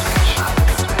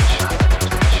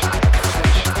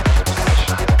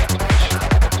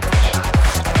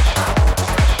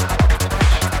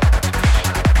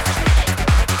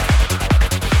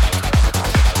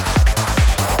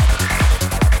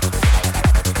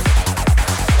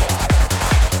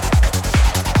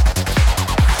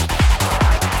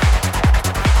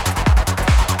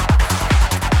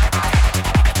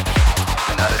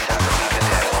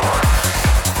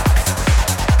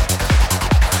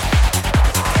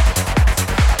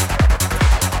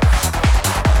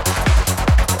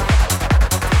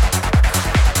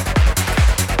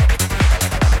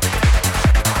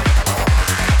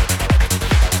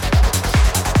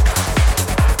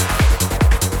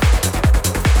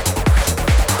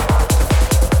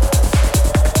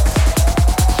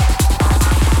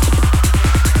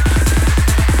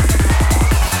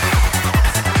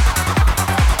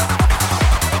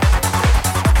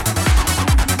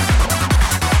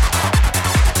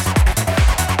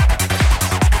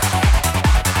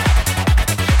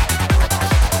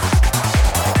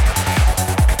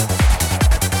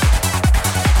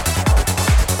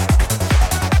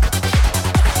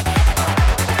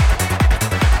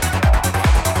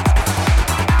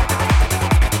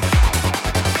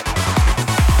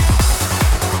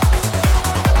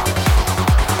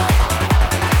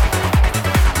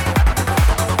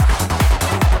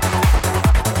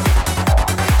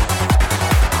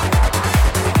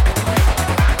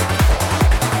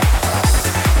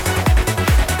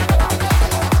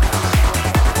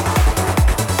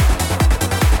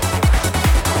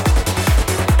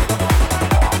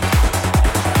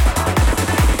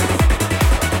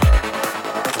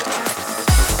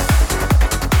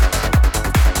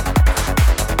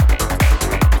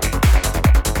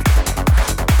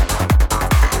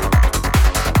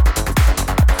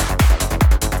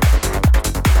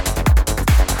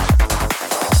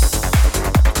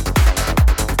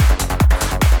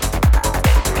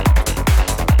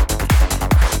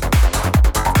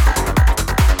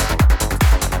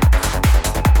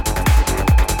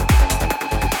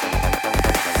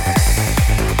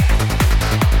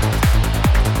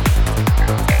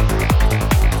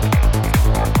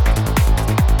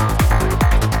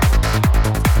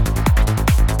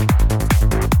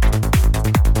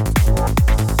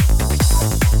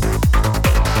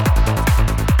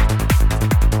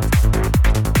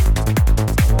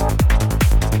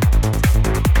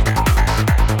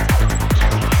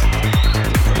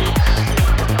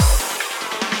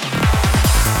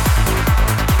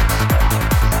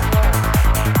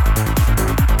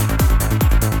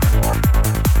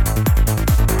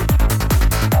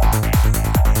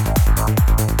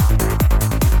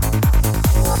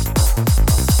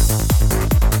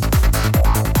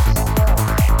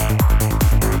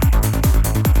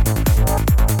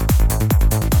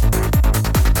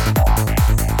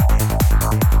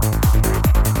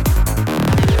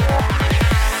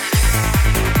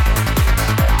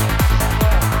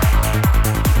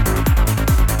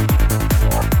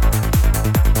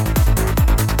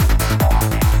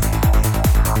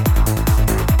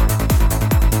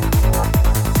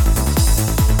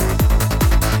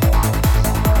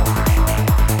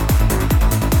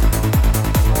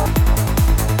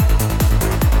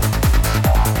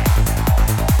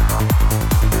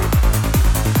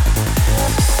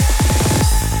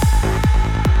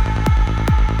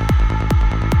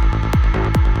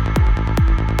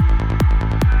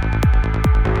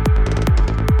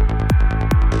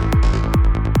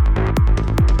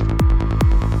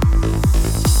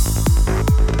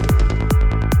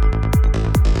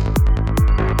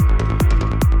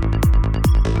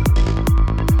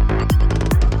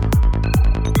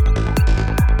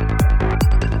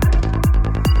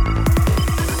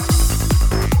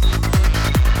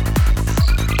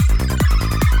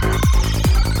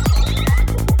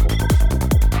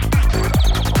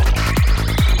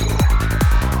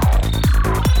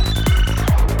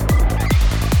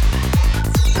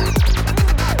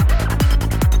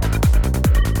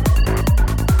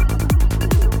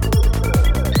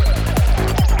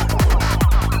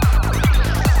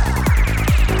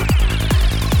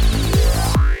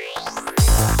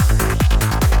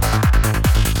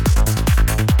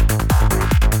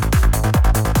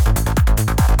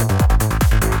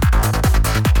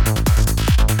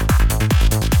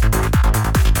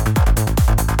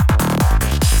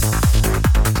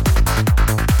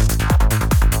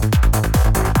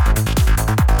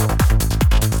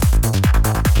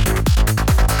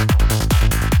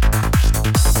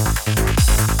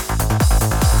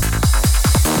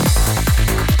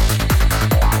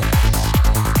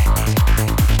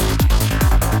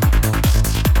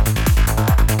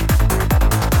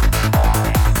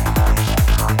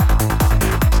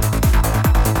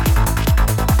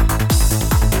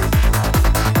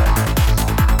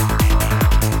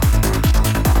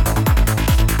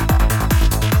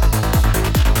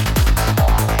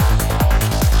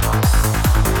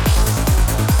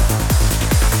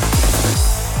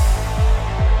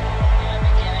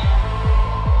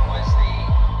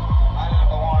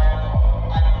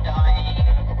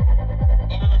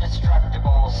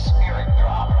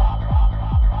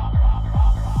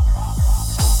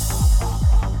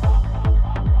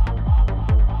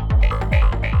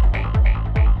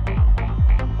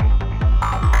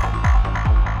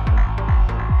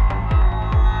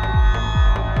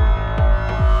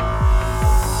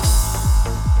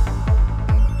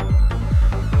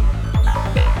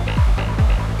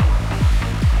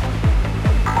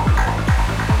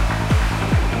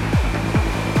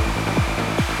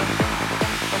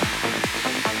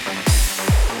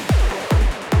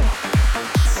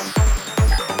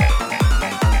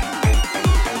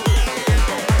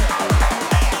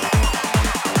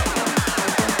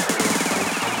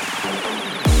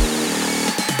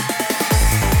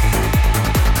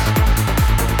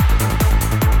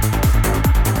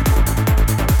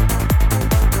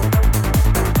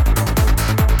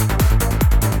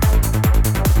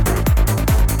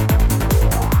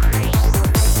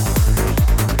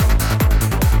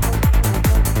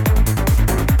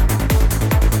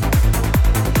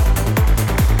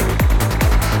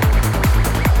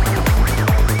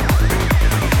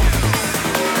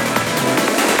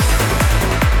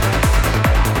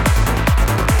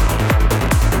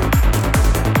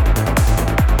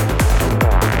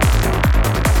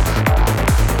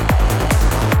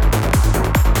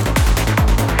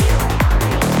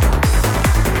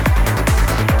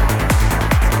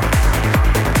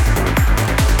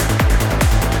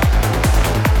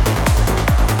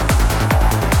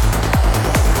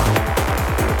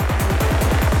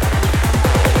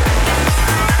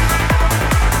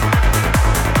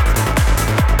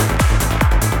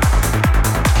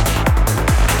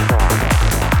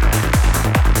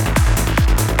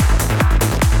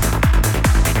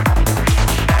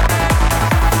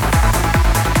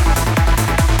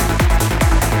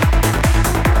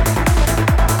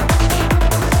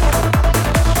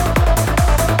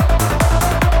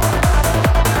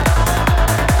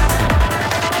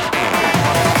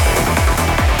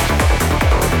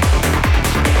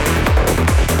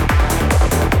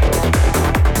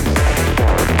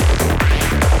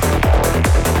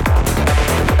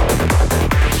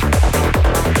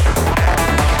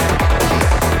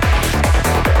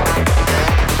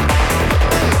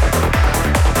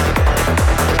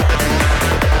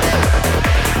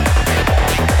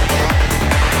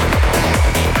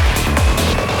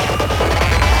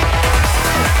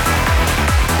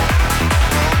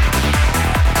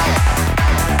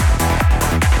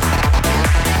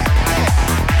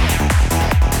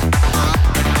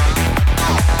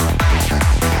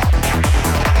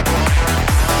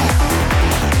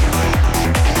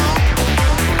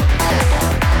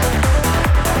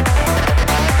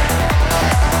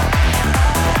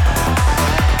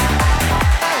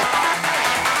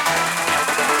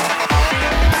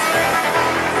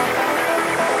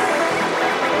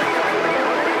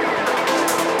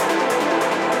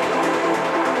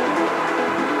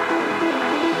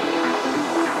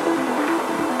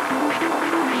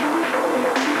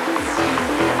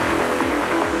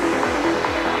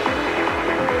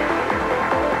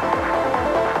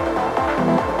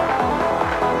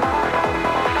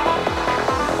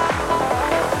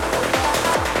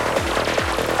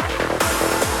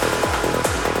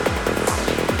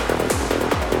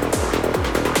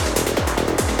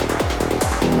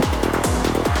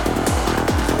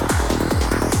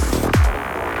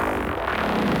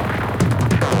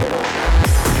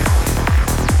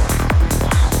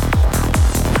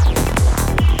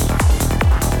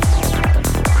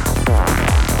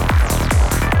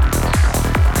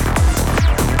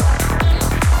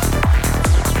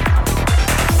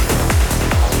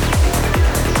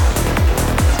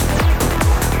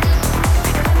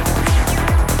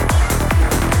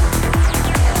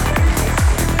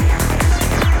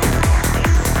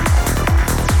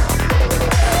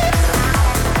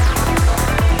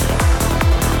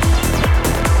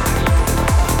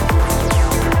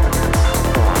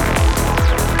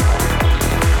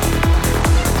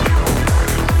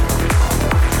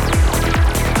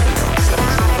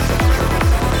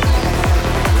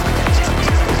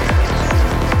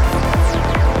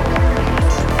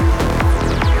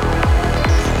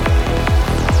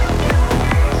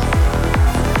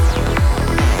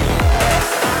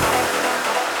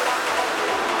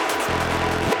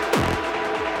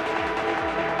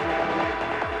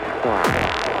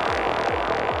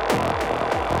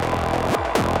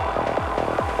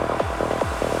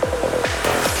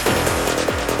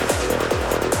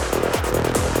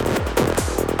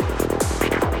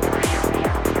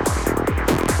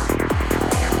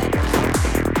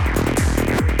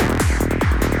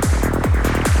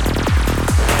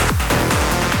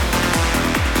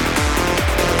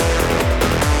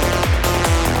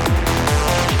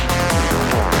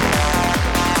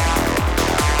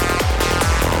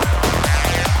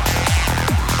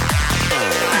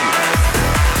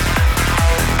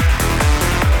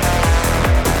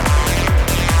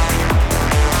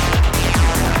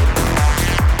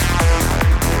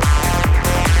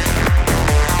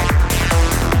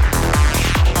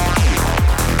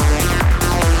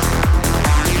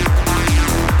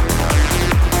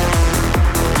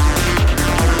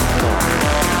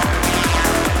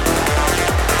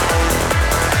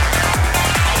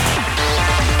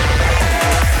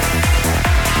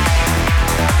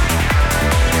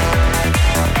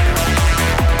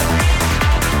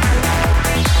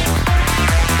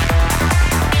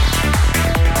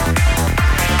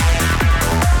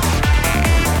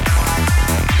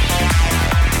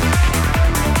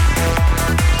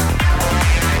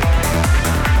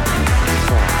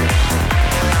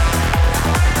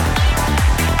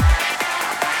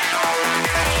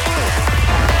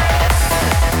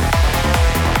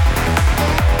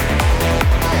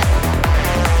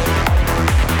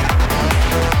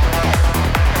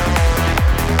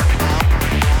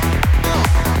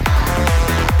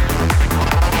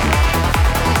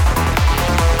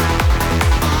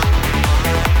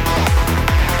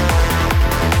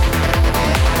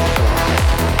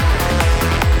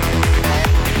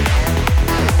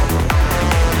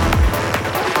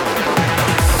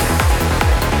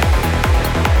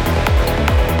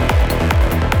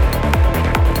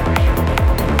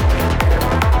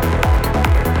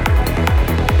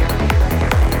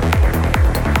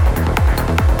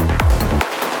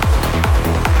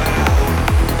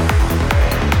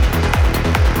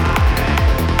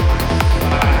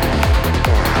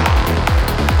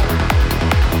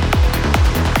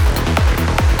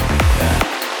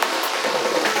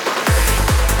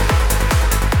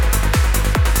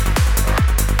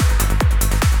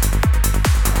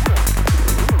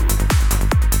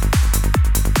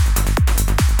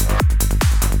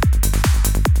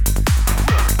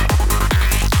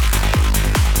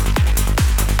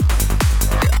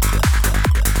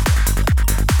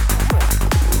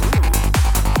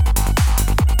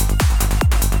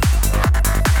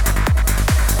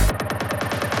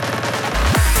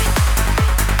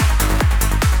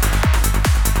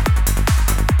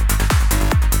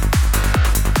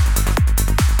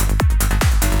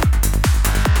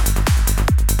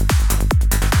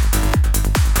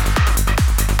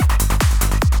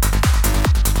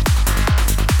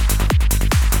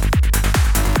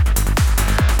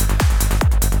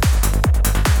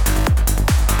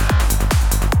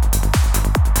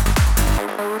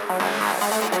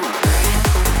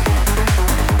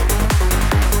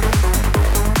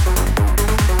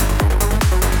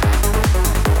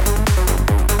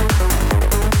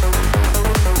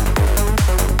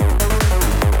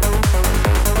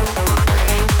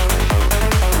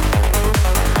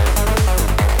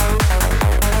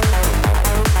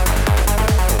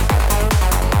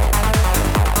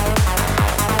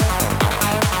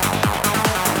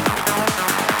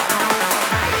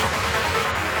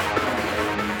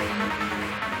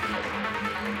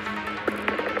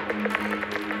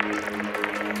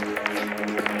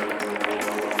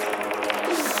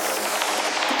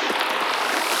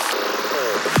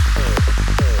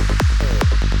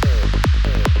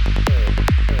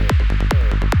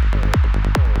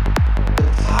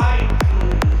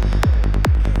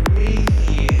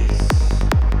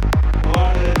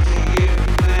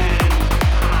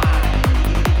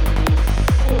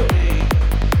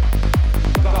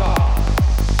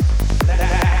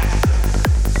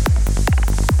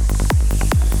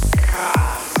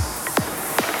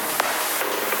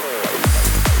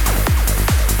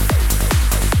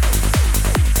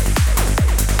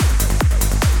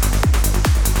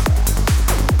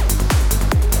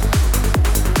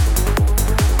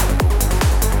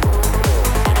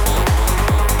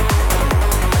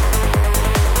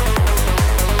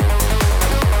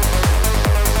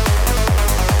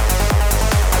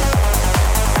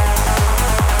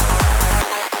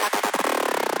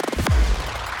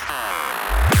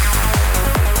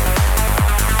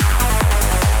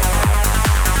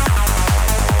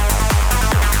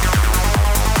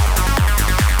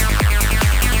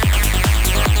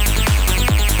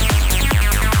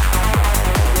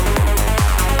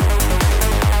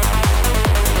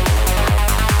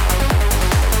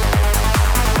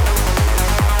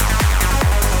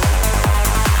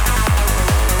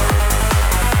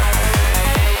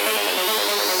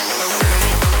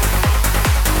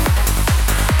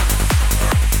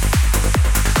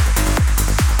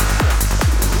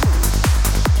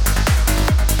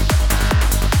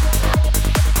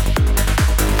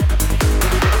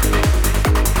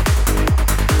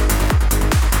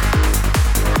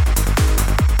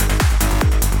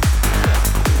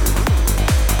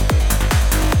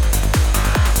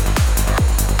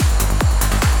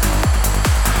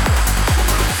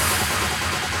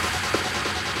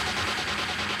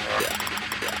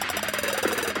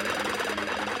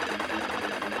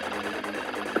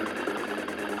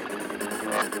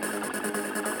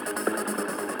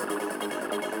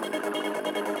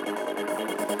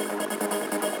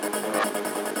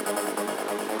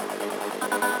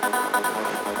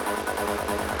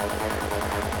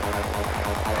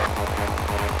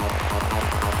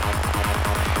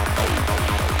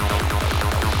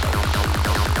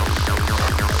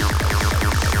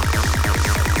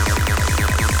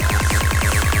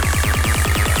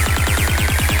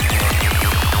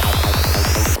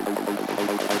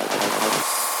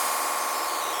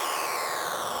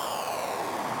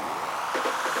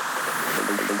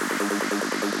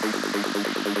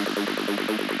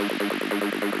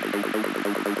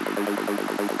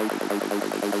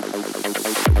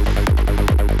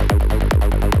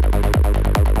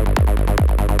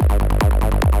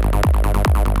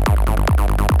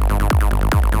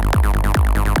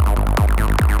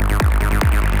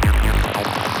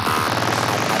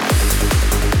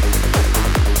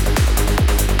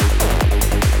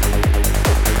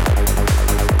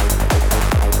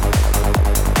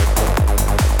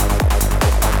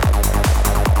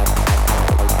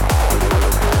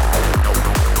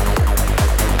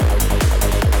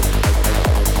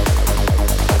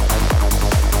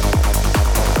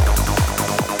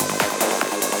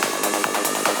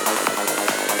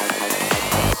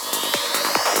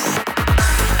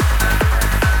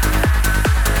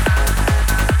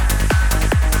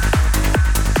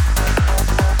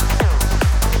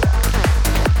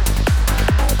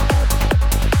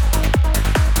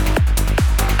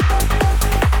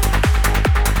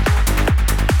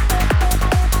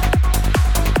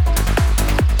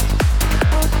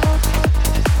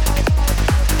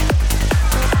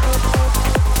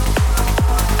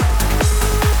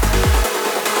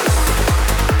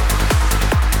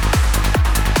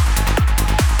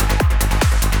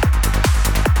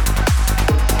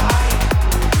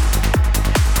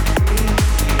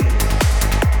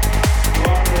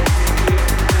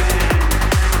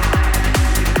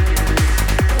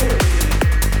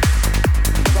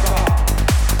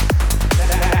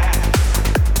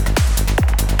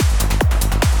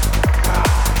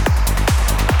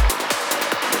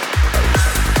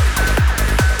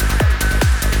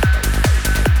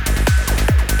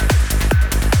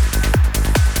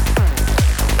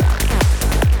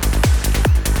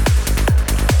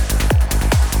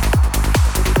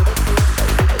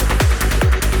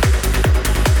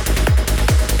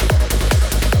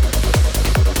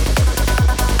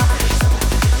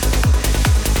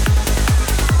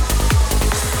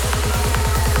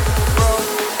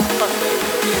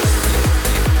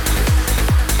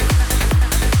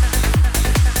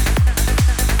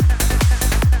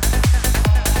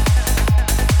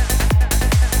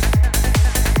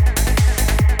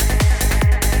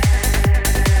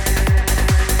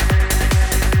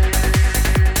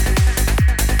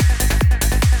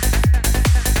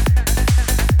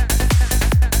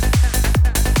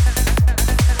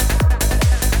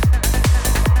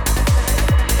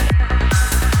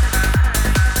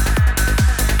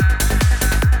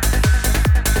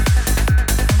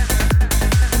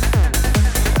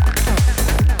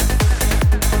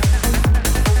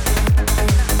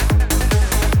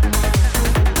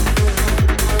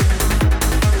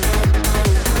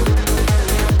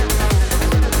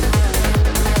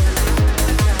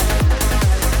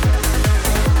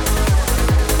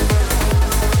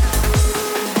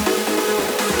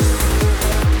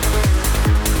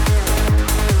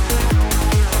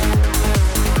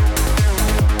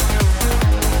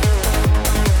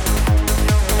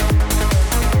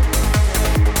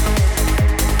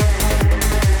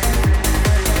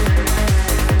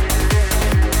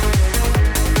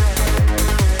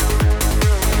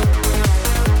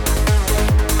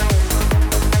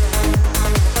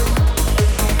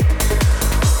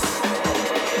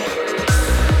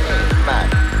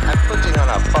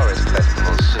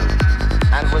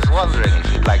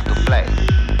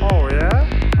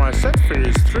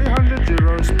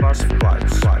 class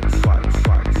flights.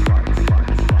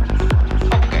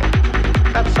 Okay,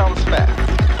 that sounds fair.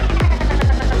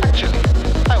 Actually,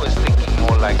 I was thinking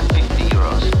more like 50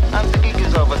 euros, and the gig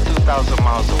is over 2,000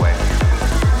 miles away.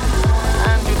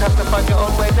 And you'd have to find your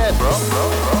own way there, bro.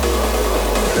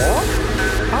 What?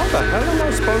 How the hell am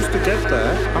I supposed to get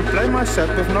there and play my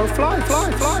set with no flights? I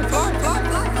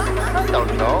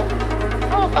don't know.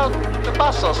 How about the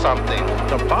bus or something?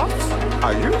 The bus?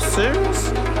 Are you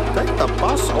serious? Take the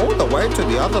bus all the way to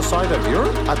the other side of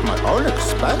Europe at my own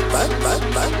expense?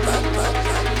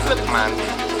 Look, man,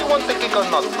 you want the gig or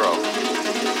not, bro?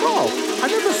 Bro, I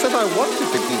never said I wanted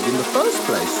the gig in the first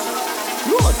place.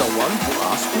 You are the one who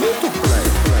asked me to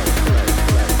play.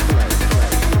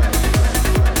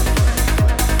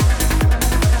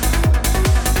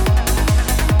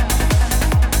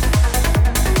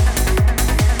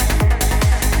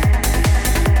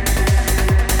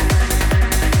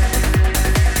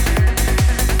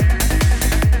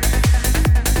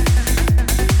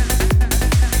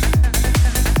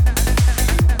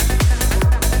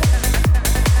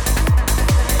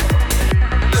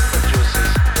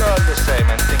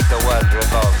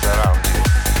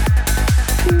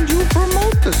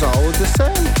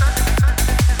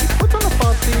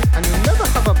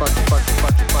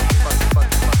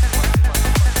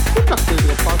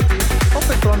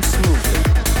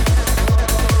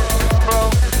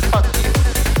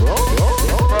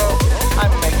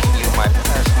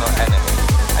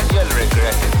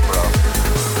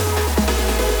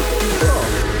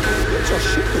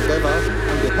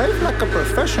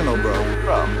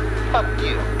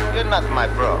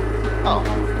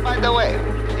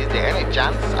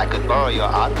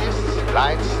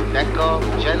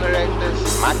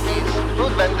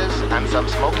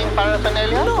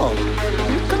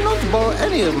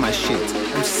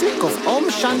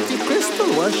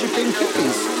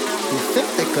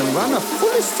 Run a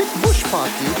fully sick bush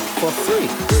party for free.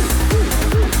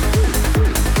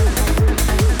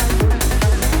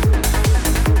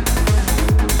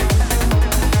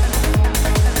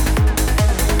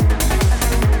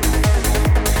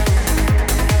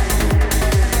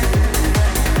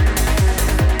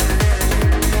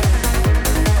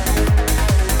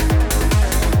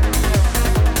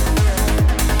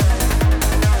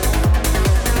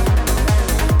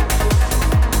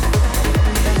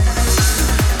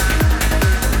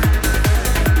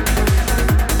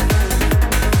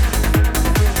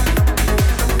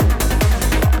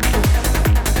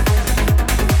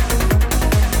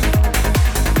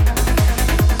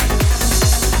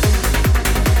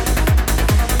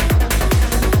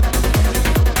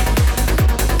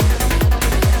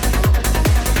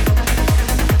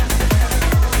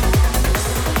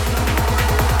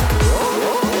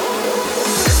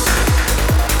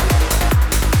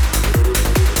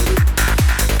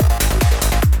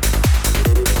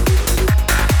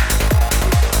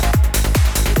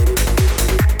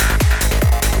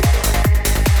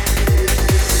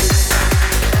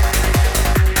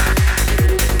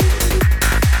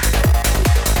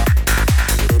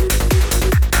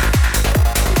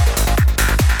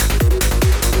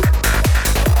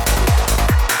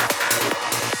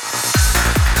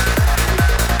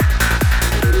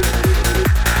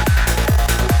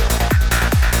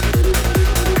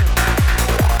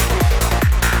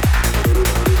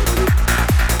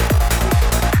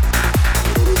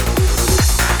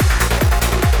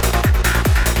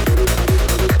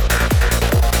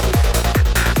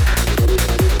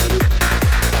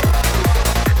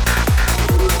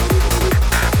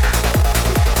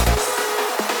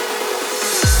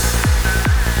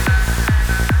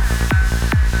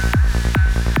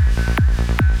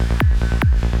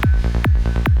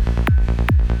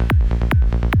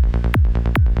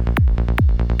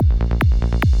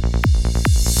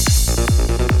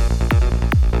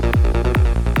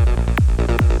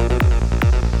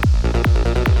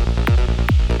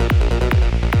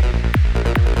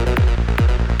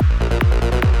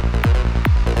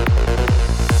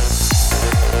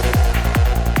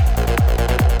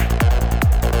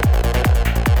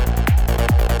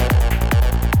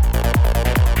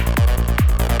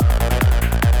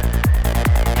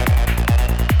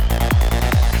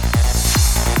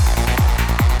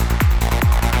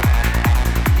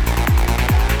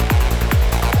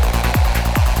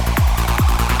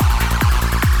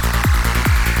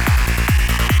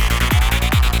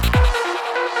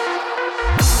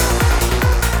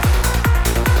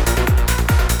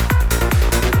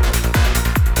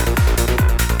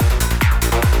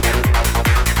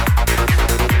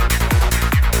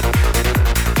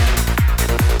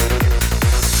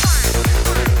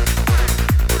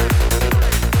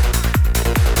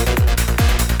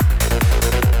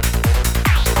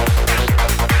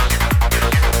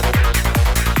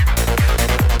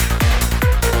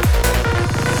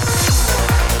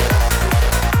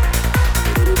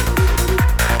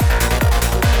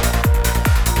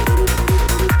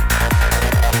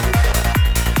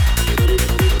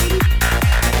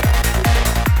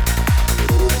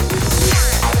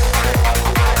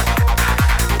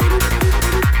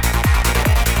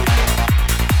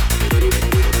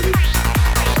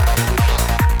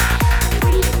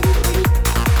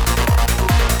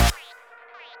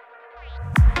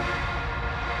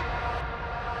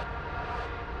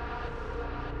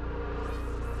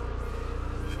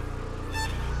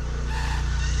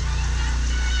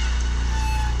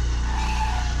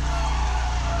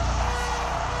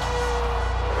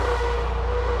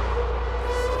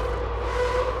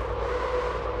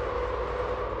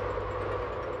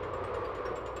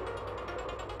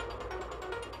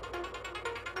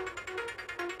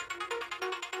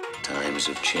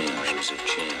 times have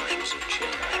changed.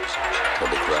 But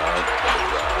the crowd,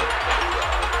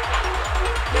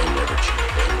 they never change.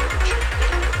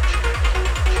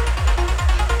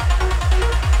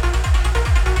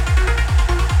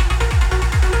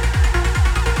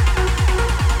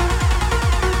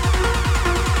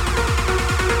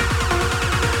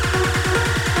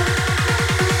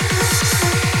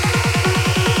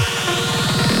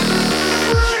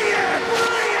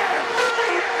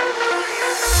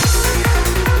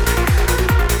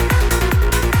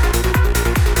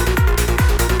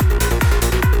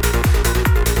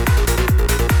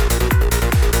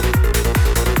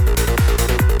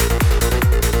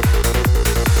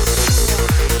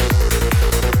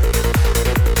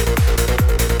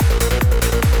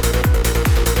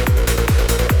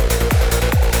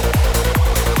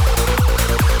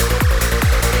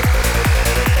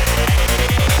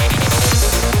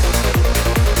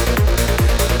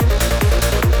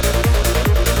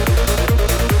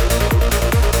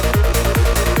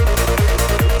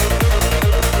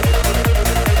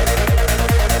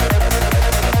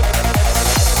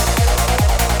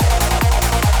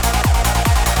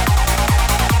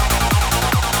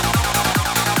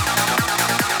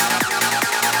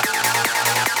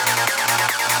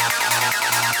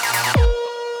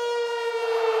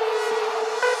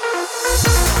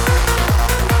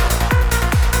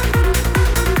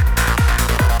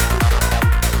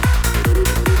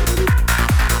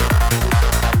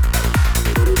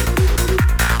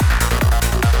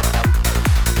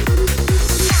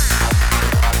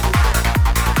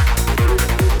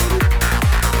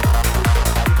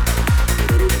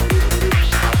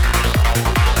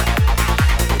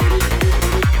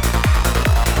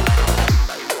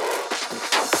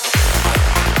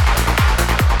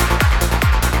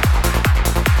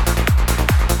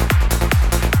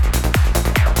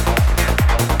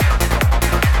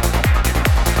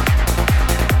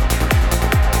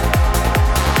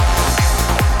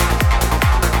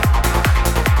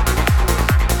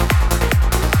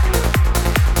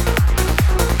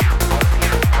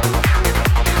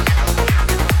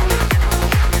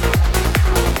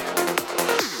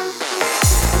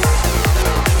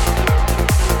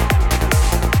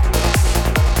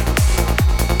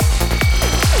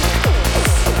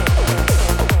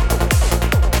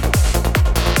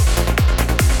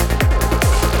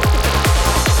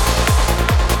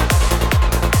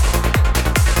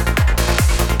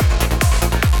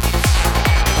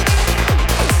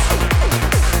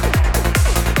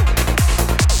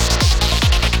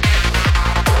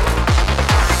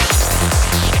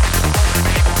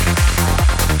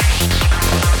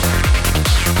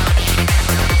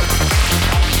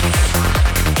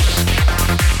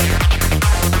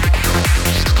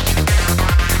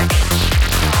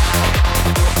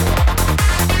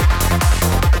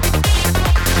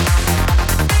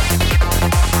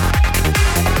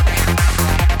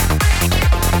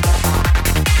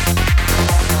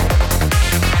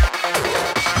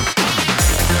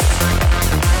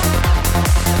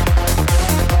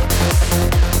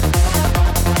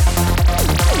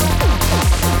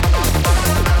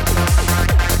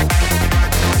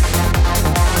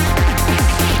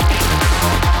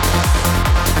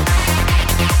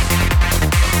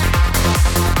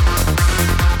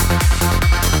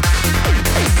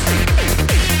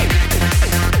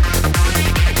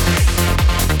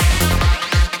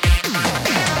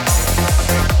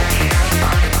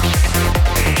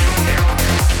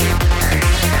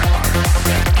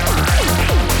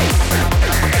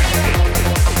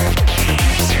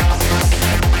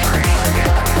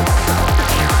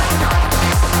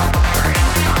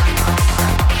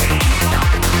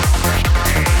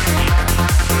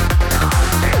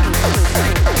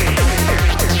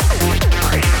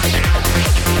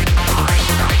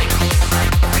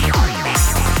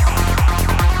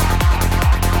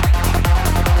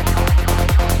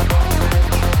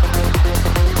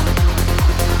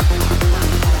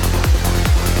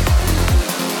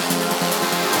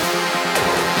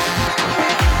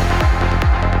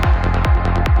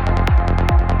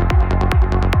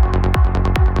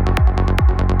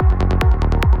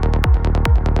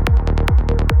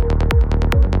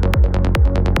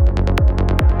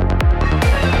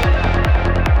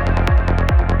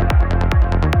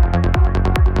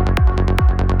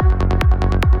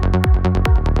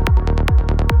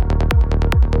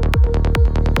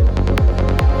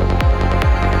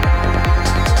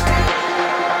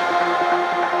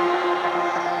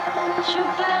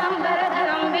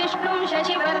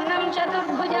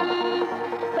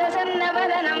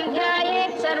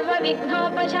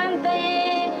 सर्वविघ्नोपशान्तये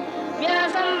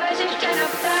व्यासं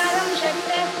वसिष्ठनप्तारं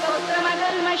शक्तेः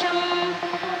पौत्रमकल्मषम्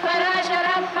पराशर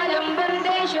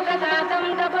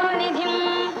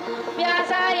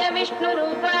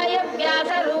विष्णुरूपाय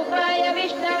व्यासरूपाय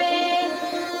विष्णवे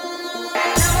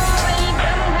नमो वै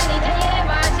ब्रह्मनिधये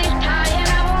वासिष्ठाय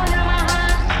नमो नमः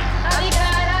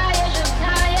अविकाराय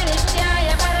शुद्धाय नित्याय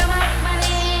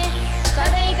परमात्मने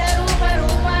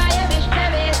सदैकरूपरूपाय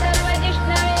विष्णवे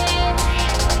सर्वजिष्णवे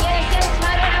यस्य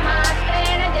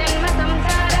स्मरणमात्रेण जन्म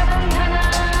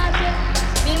संसारबन्धनात्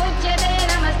विमुच्यते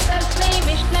नमस्तस्मै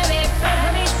विष्णवे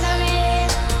प्रभविष्णवे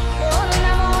ॐ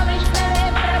नमो विष्णवे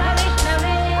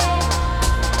प्रभविष्णवे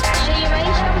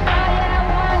श्रीवैशम्पायन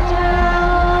उवाच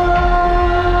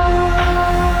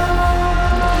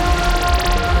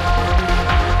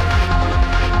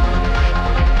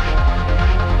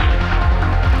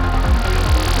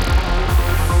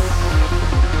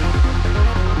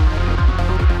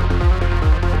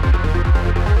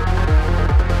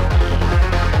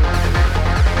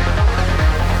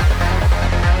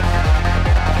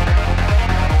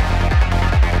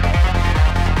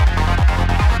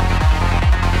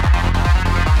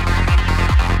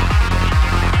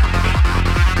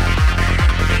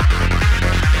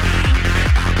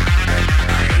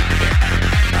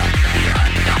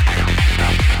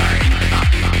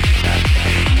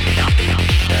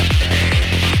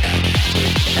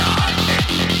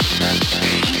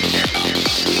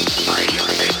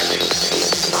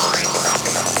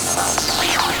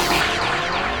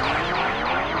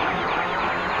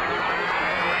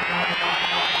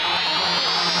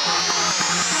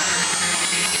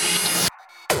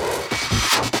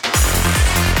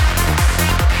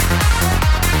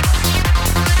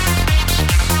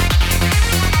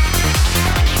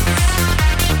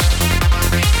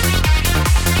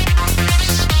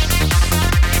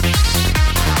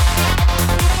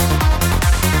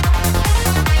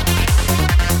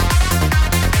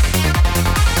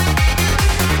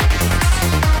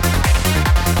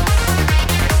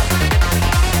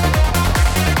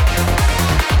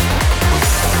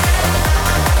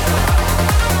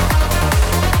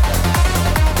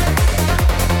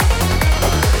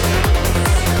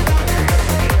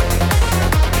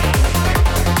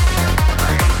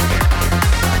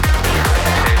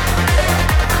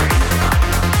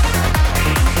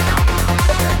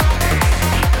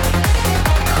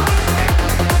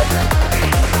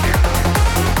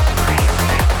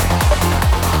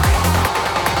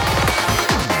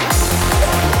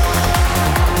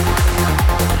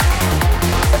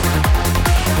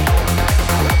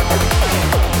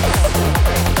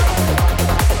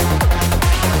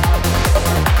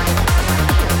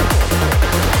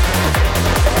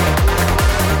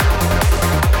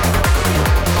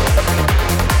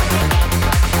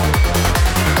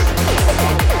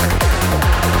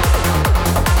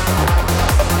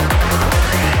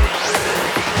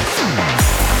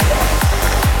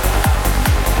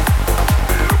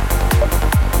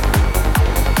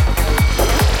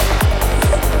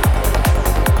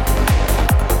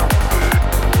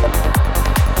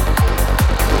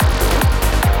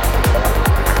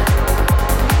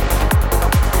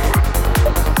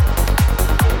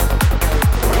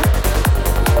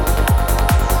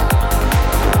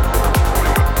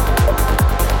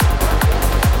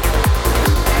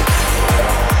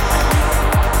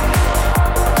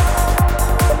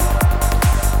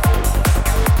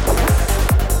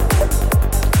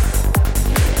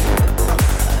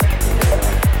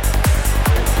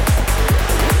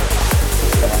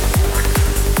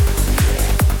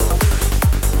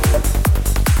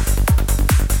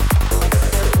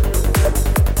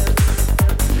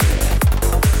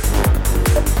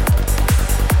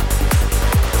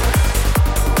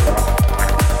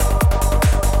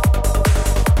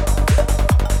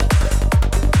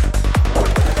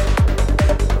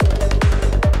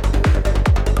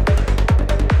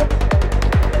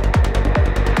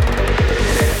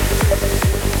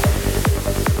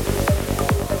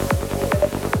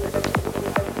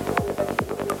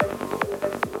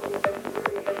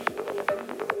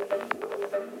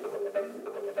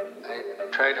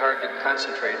tried hard to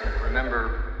concentrate and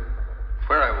remember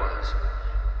where I was.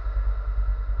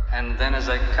 And then as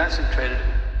I concentrated,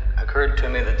 it occurred to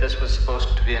me that this was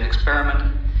supposed to be an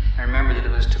experiment. I remembered that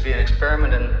it was to be an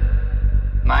experiment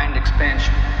in mind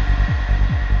expansion.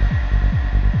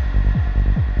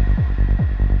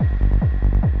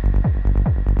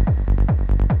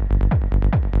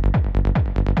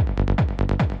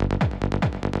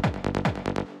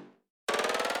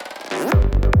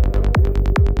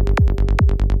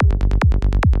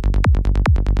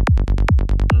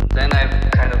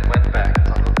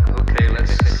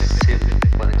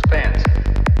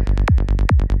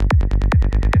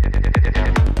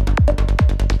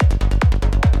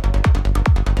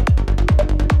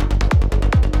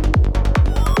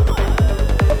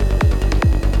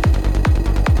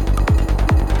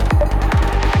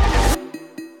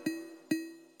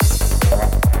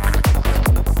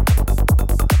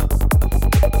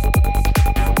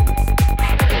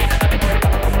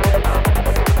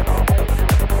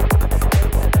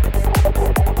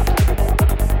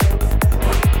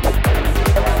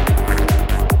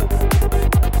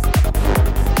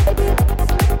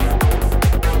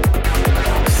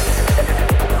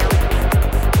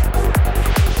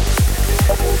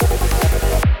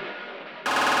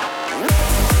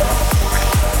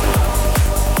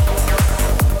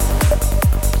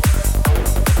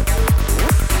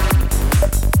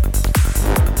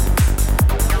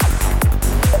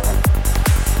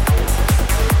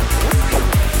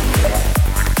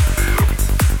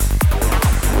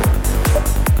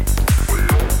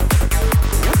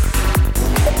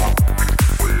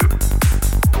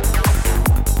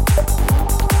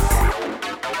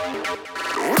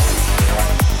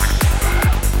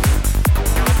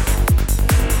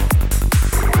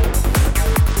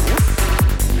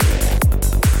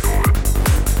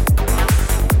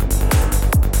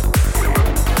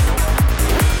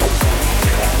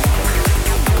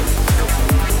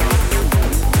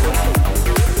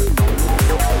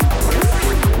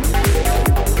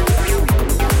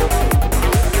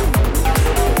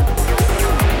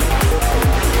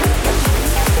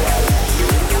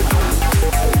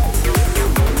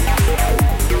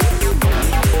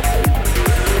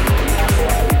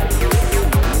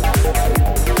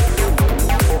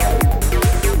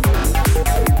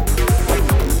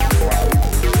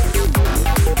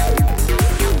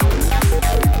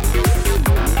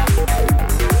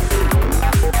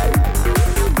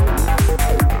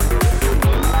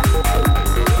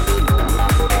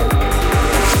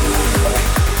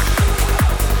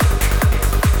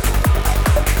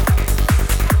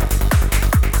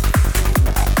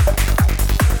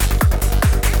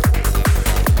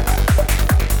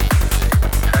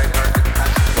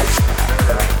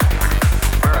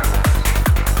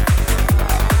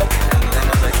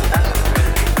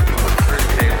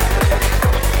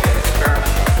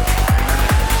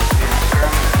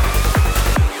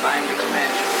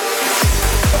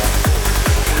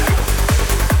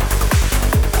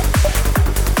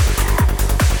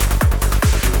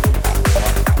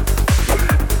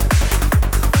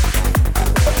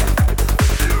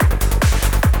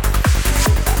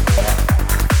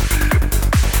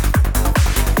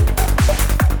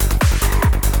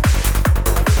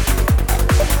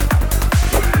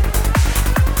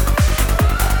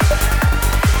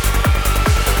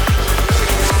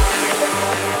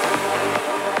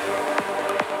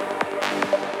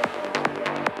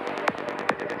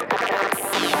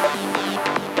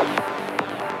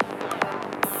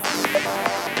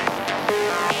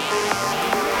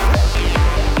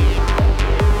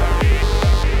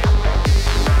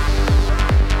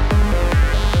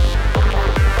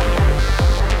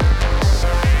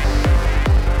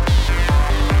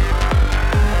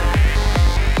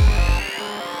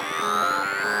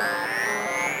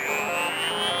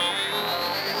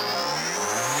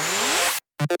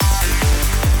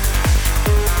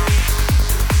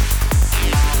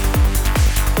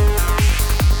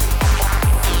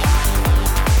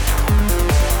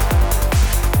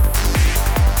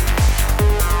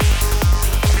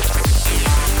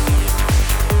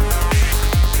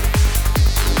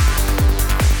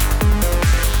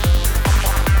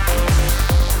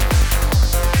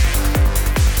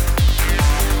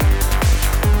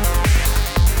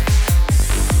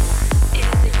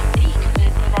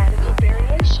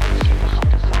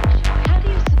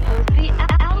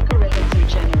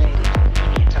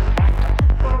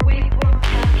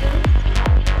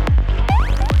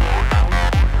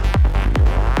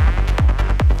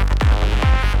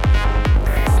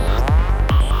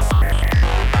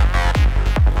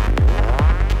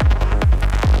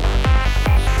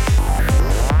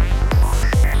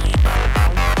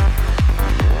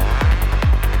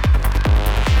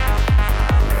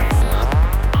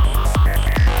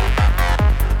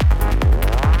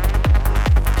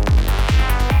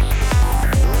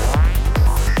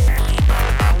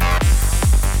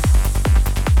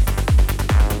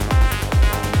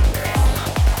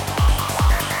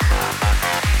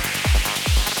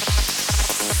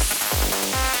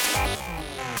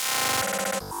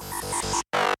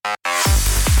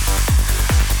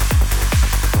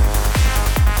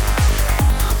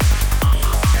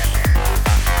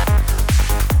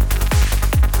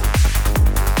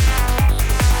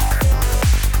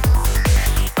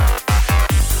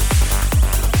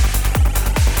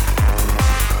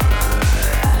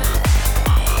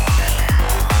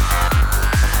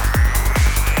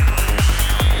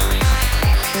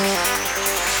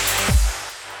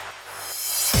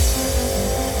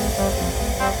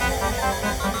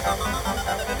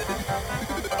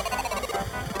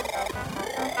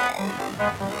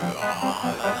 Right,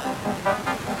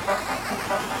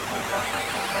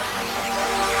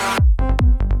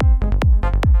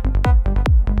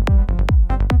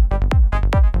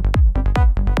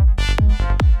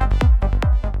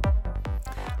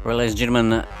 ladies and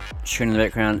gentlemen, tune in the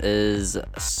background is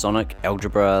Sonic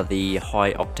Algebra, the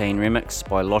High Octane remix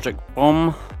by Logic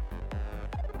Bomb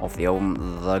off the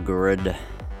album The Grid.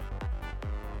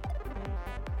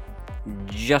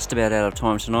 Just about out of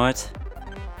time tonight.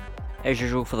 As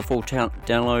usual, for the full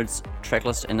downloads,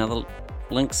 tracklist and other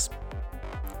links,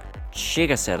 check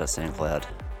us out at SoundCloud.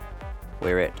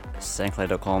 We're at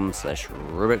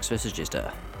soundcloud.com/Rubik's vs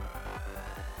Jester.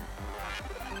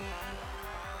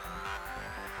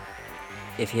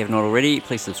 If you have not already,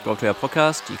 please subscribe to our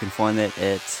podcast. You can find that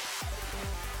at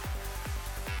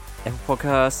Apple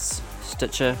Podcasts,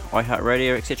 Stitcher,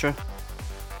 iHeartRadio, etc.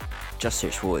 Just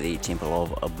search for the Temple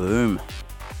of a Boom.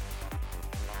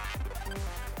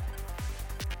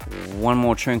 One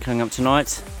more tune coming up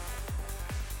tonight.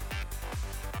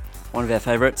 One of our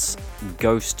favourites,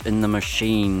 Ghost in the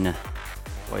Machine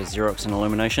by Xerox and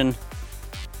Illumination.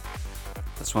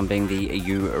 This one being the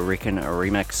You Reckon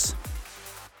remix.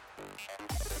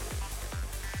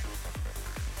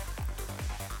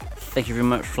 Thank you very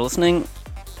much for listening.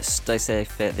 Stay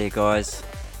safe out there, guys.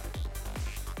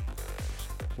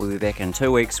 We'll be back in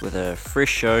 2 weeks with a fresh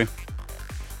show.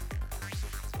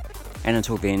 And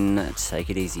until then, take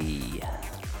it easy.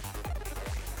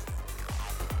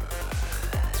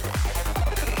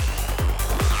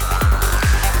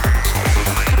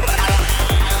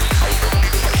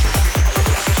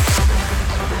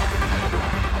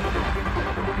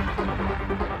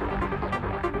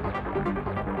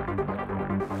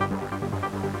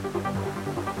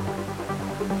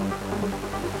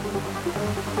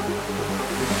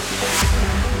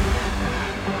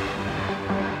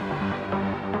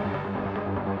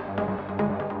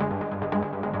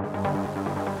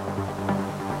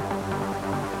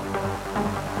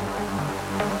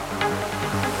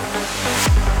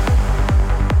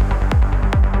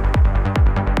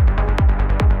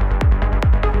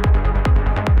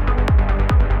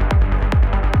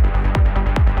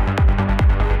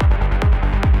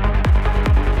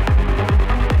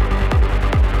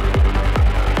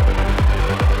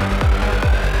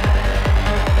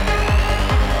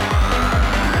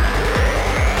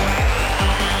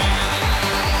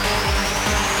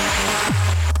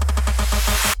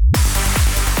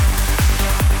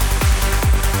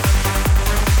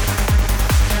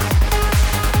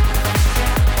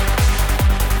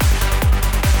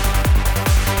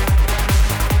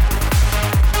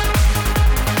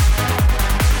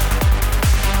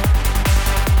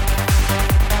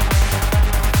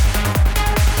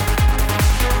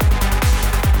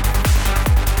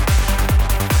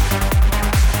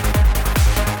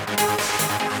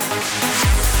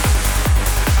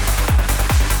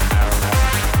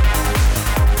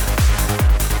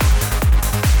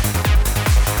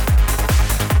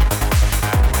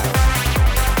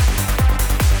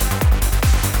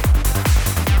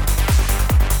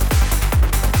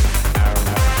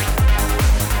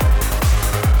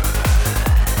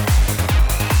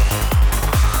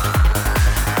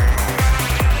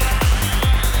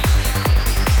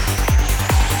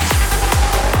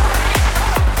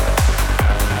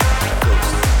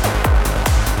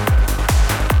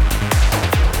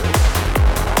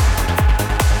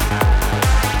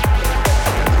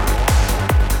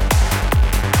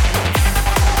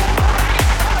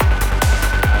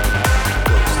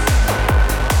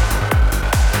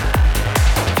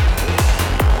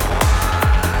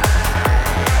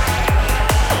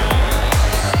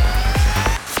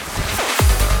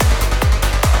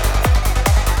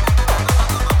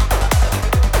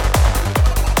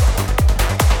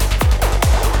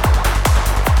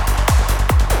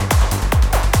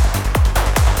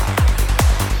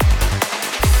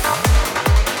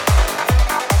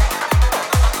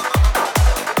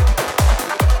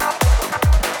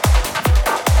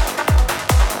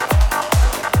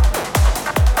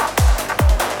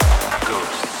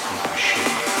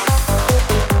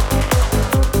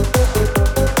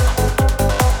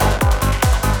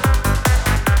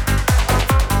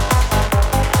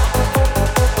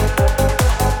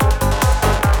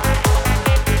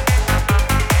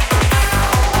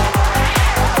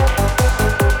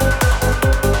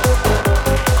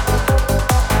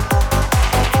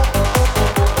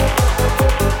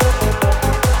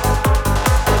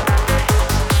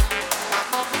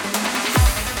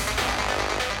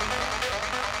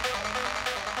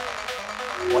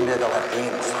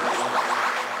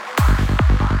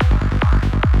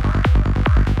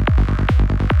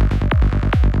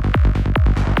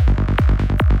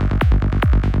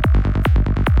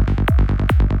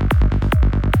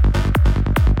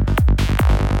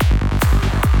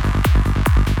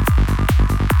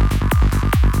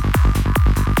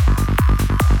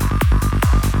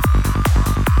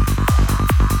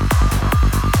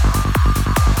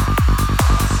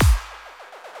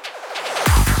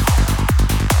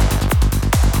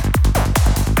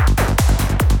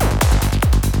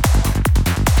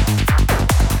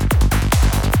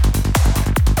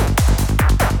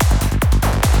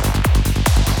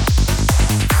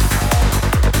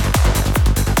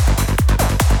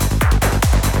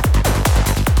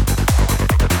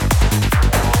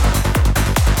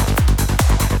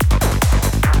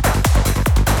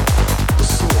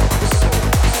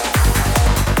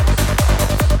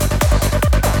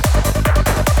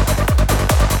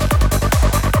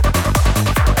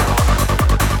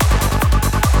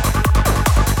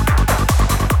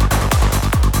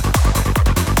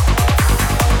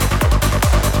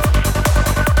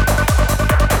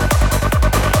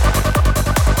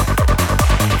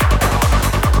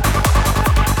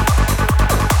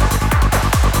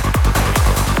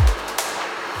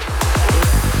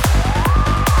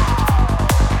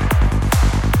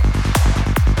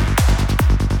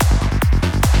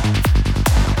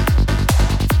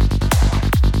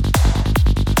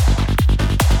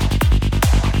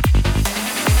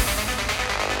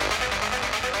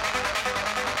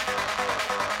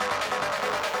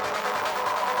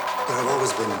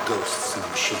 ghosts in the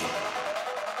machine.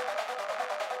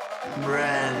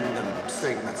 Random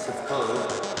segments of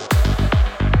code.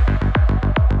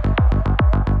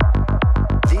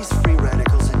 These free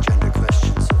radicals engender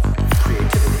questions of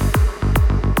creativity,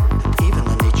 and even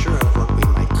the nature of what we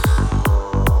might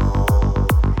call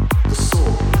the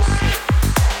soul.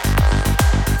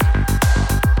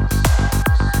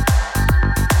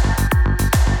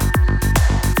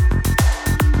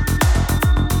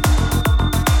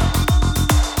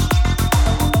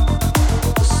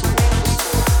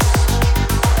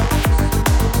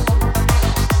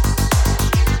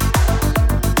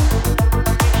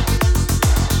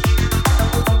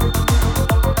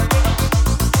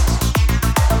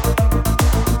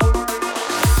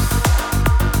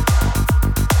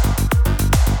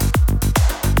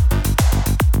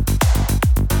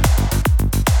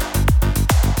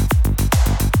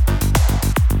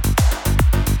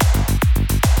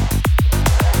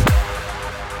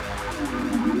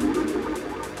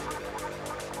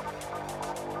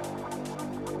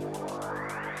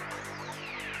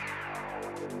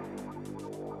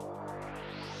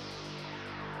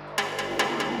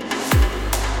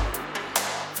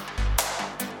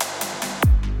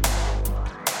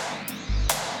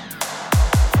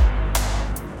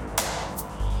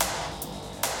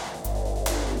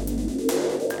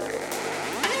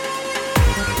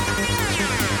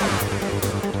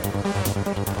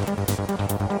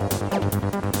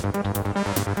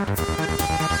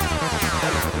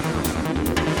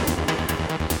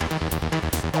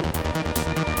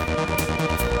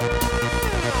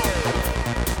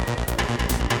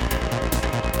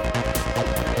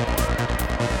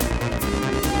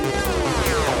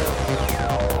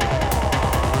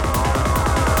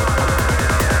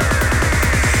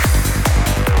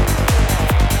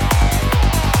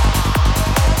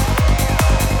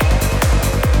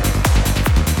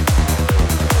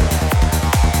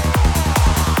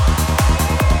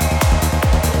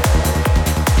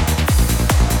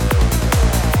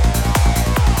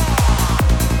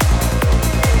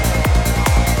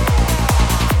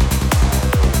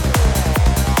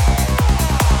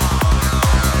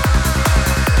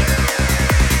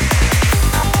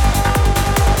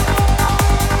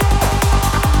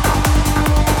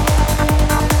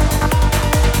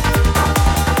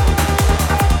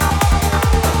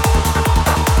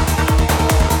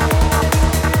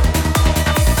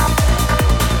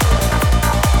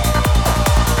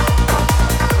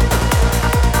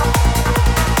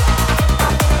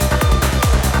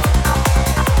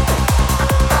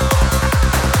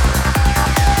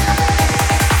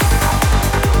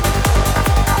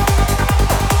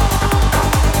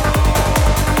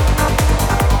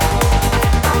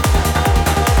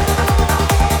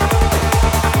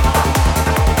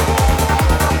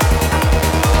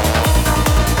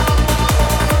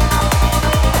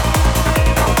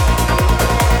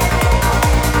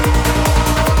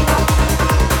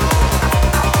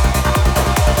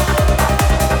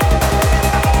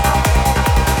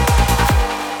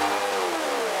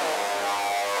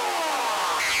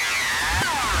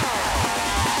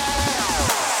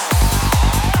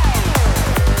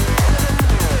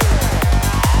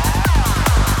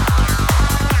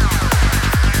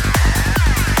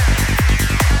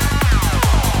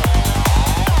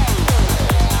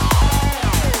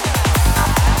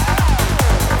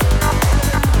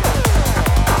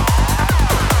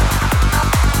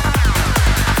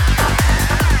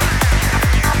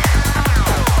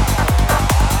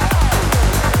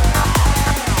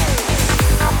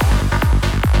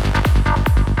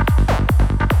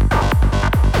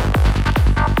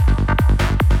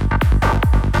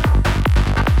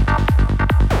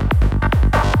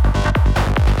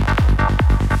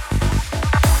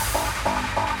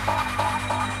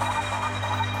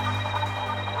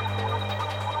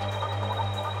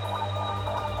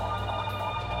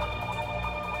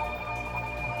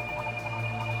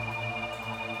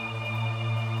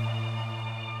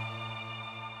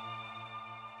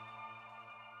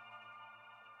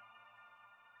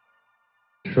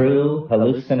 True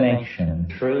hallucination,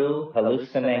 true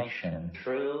hallucination,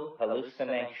 true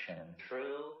hallucination,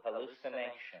 true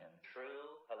hallucination, true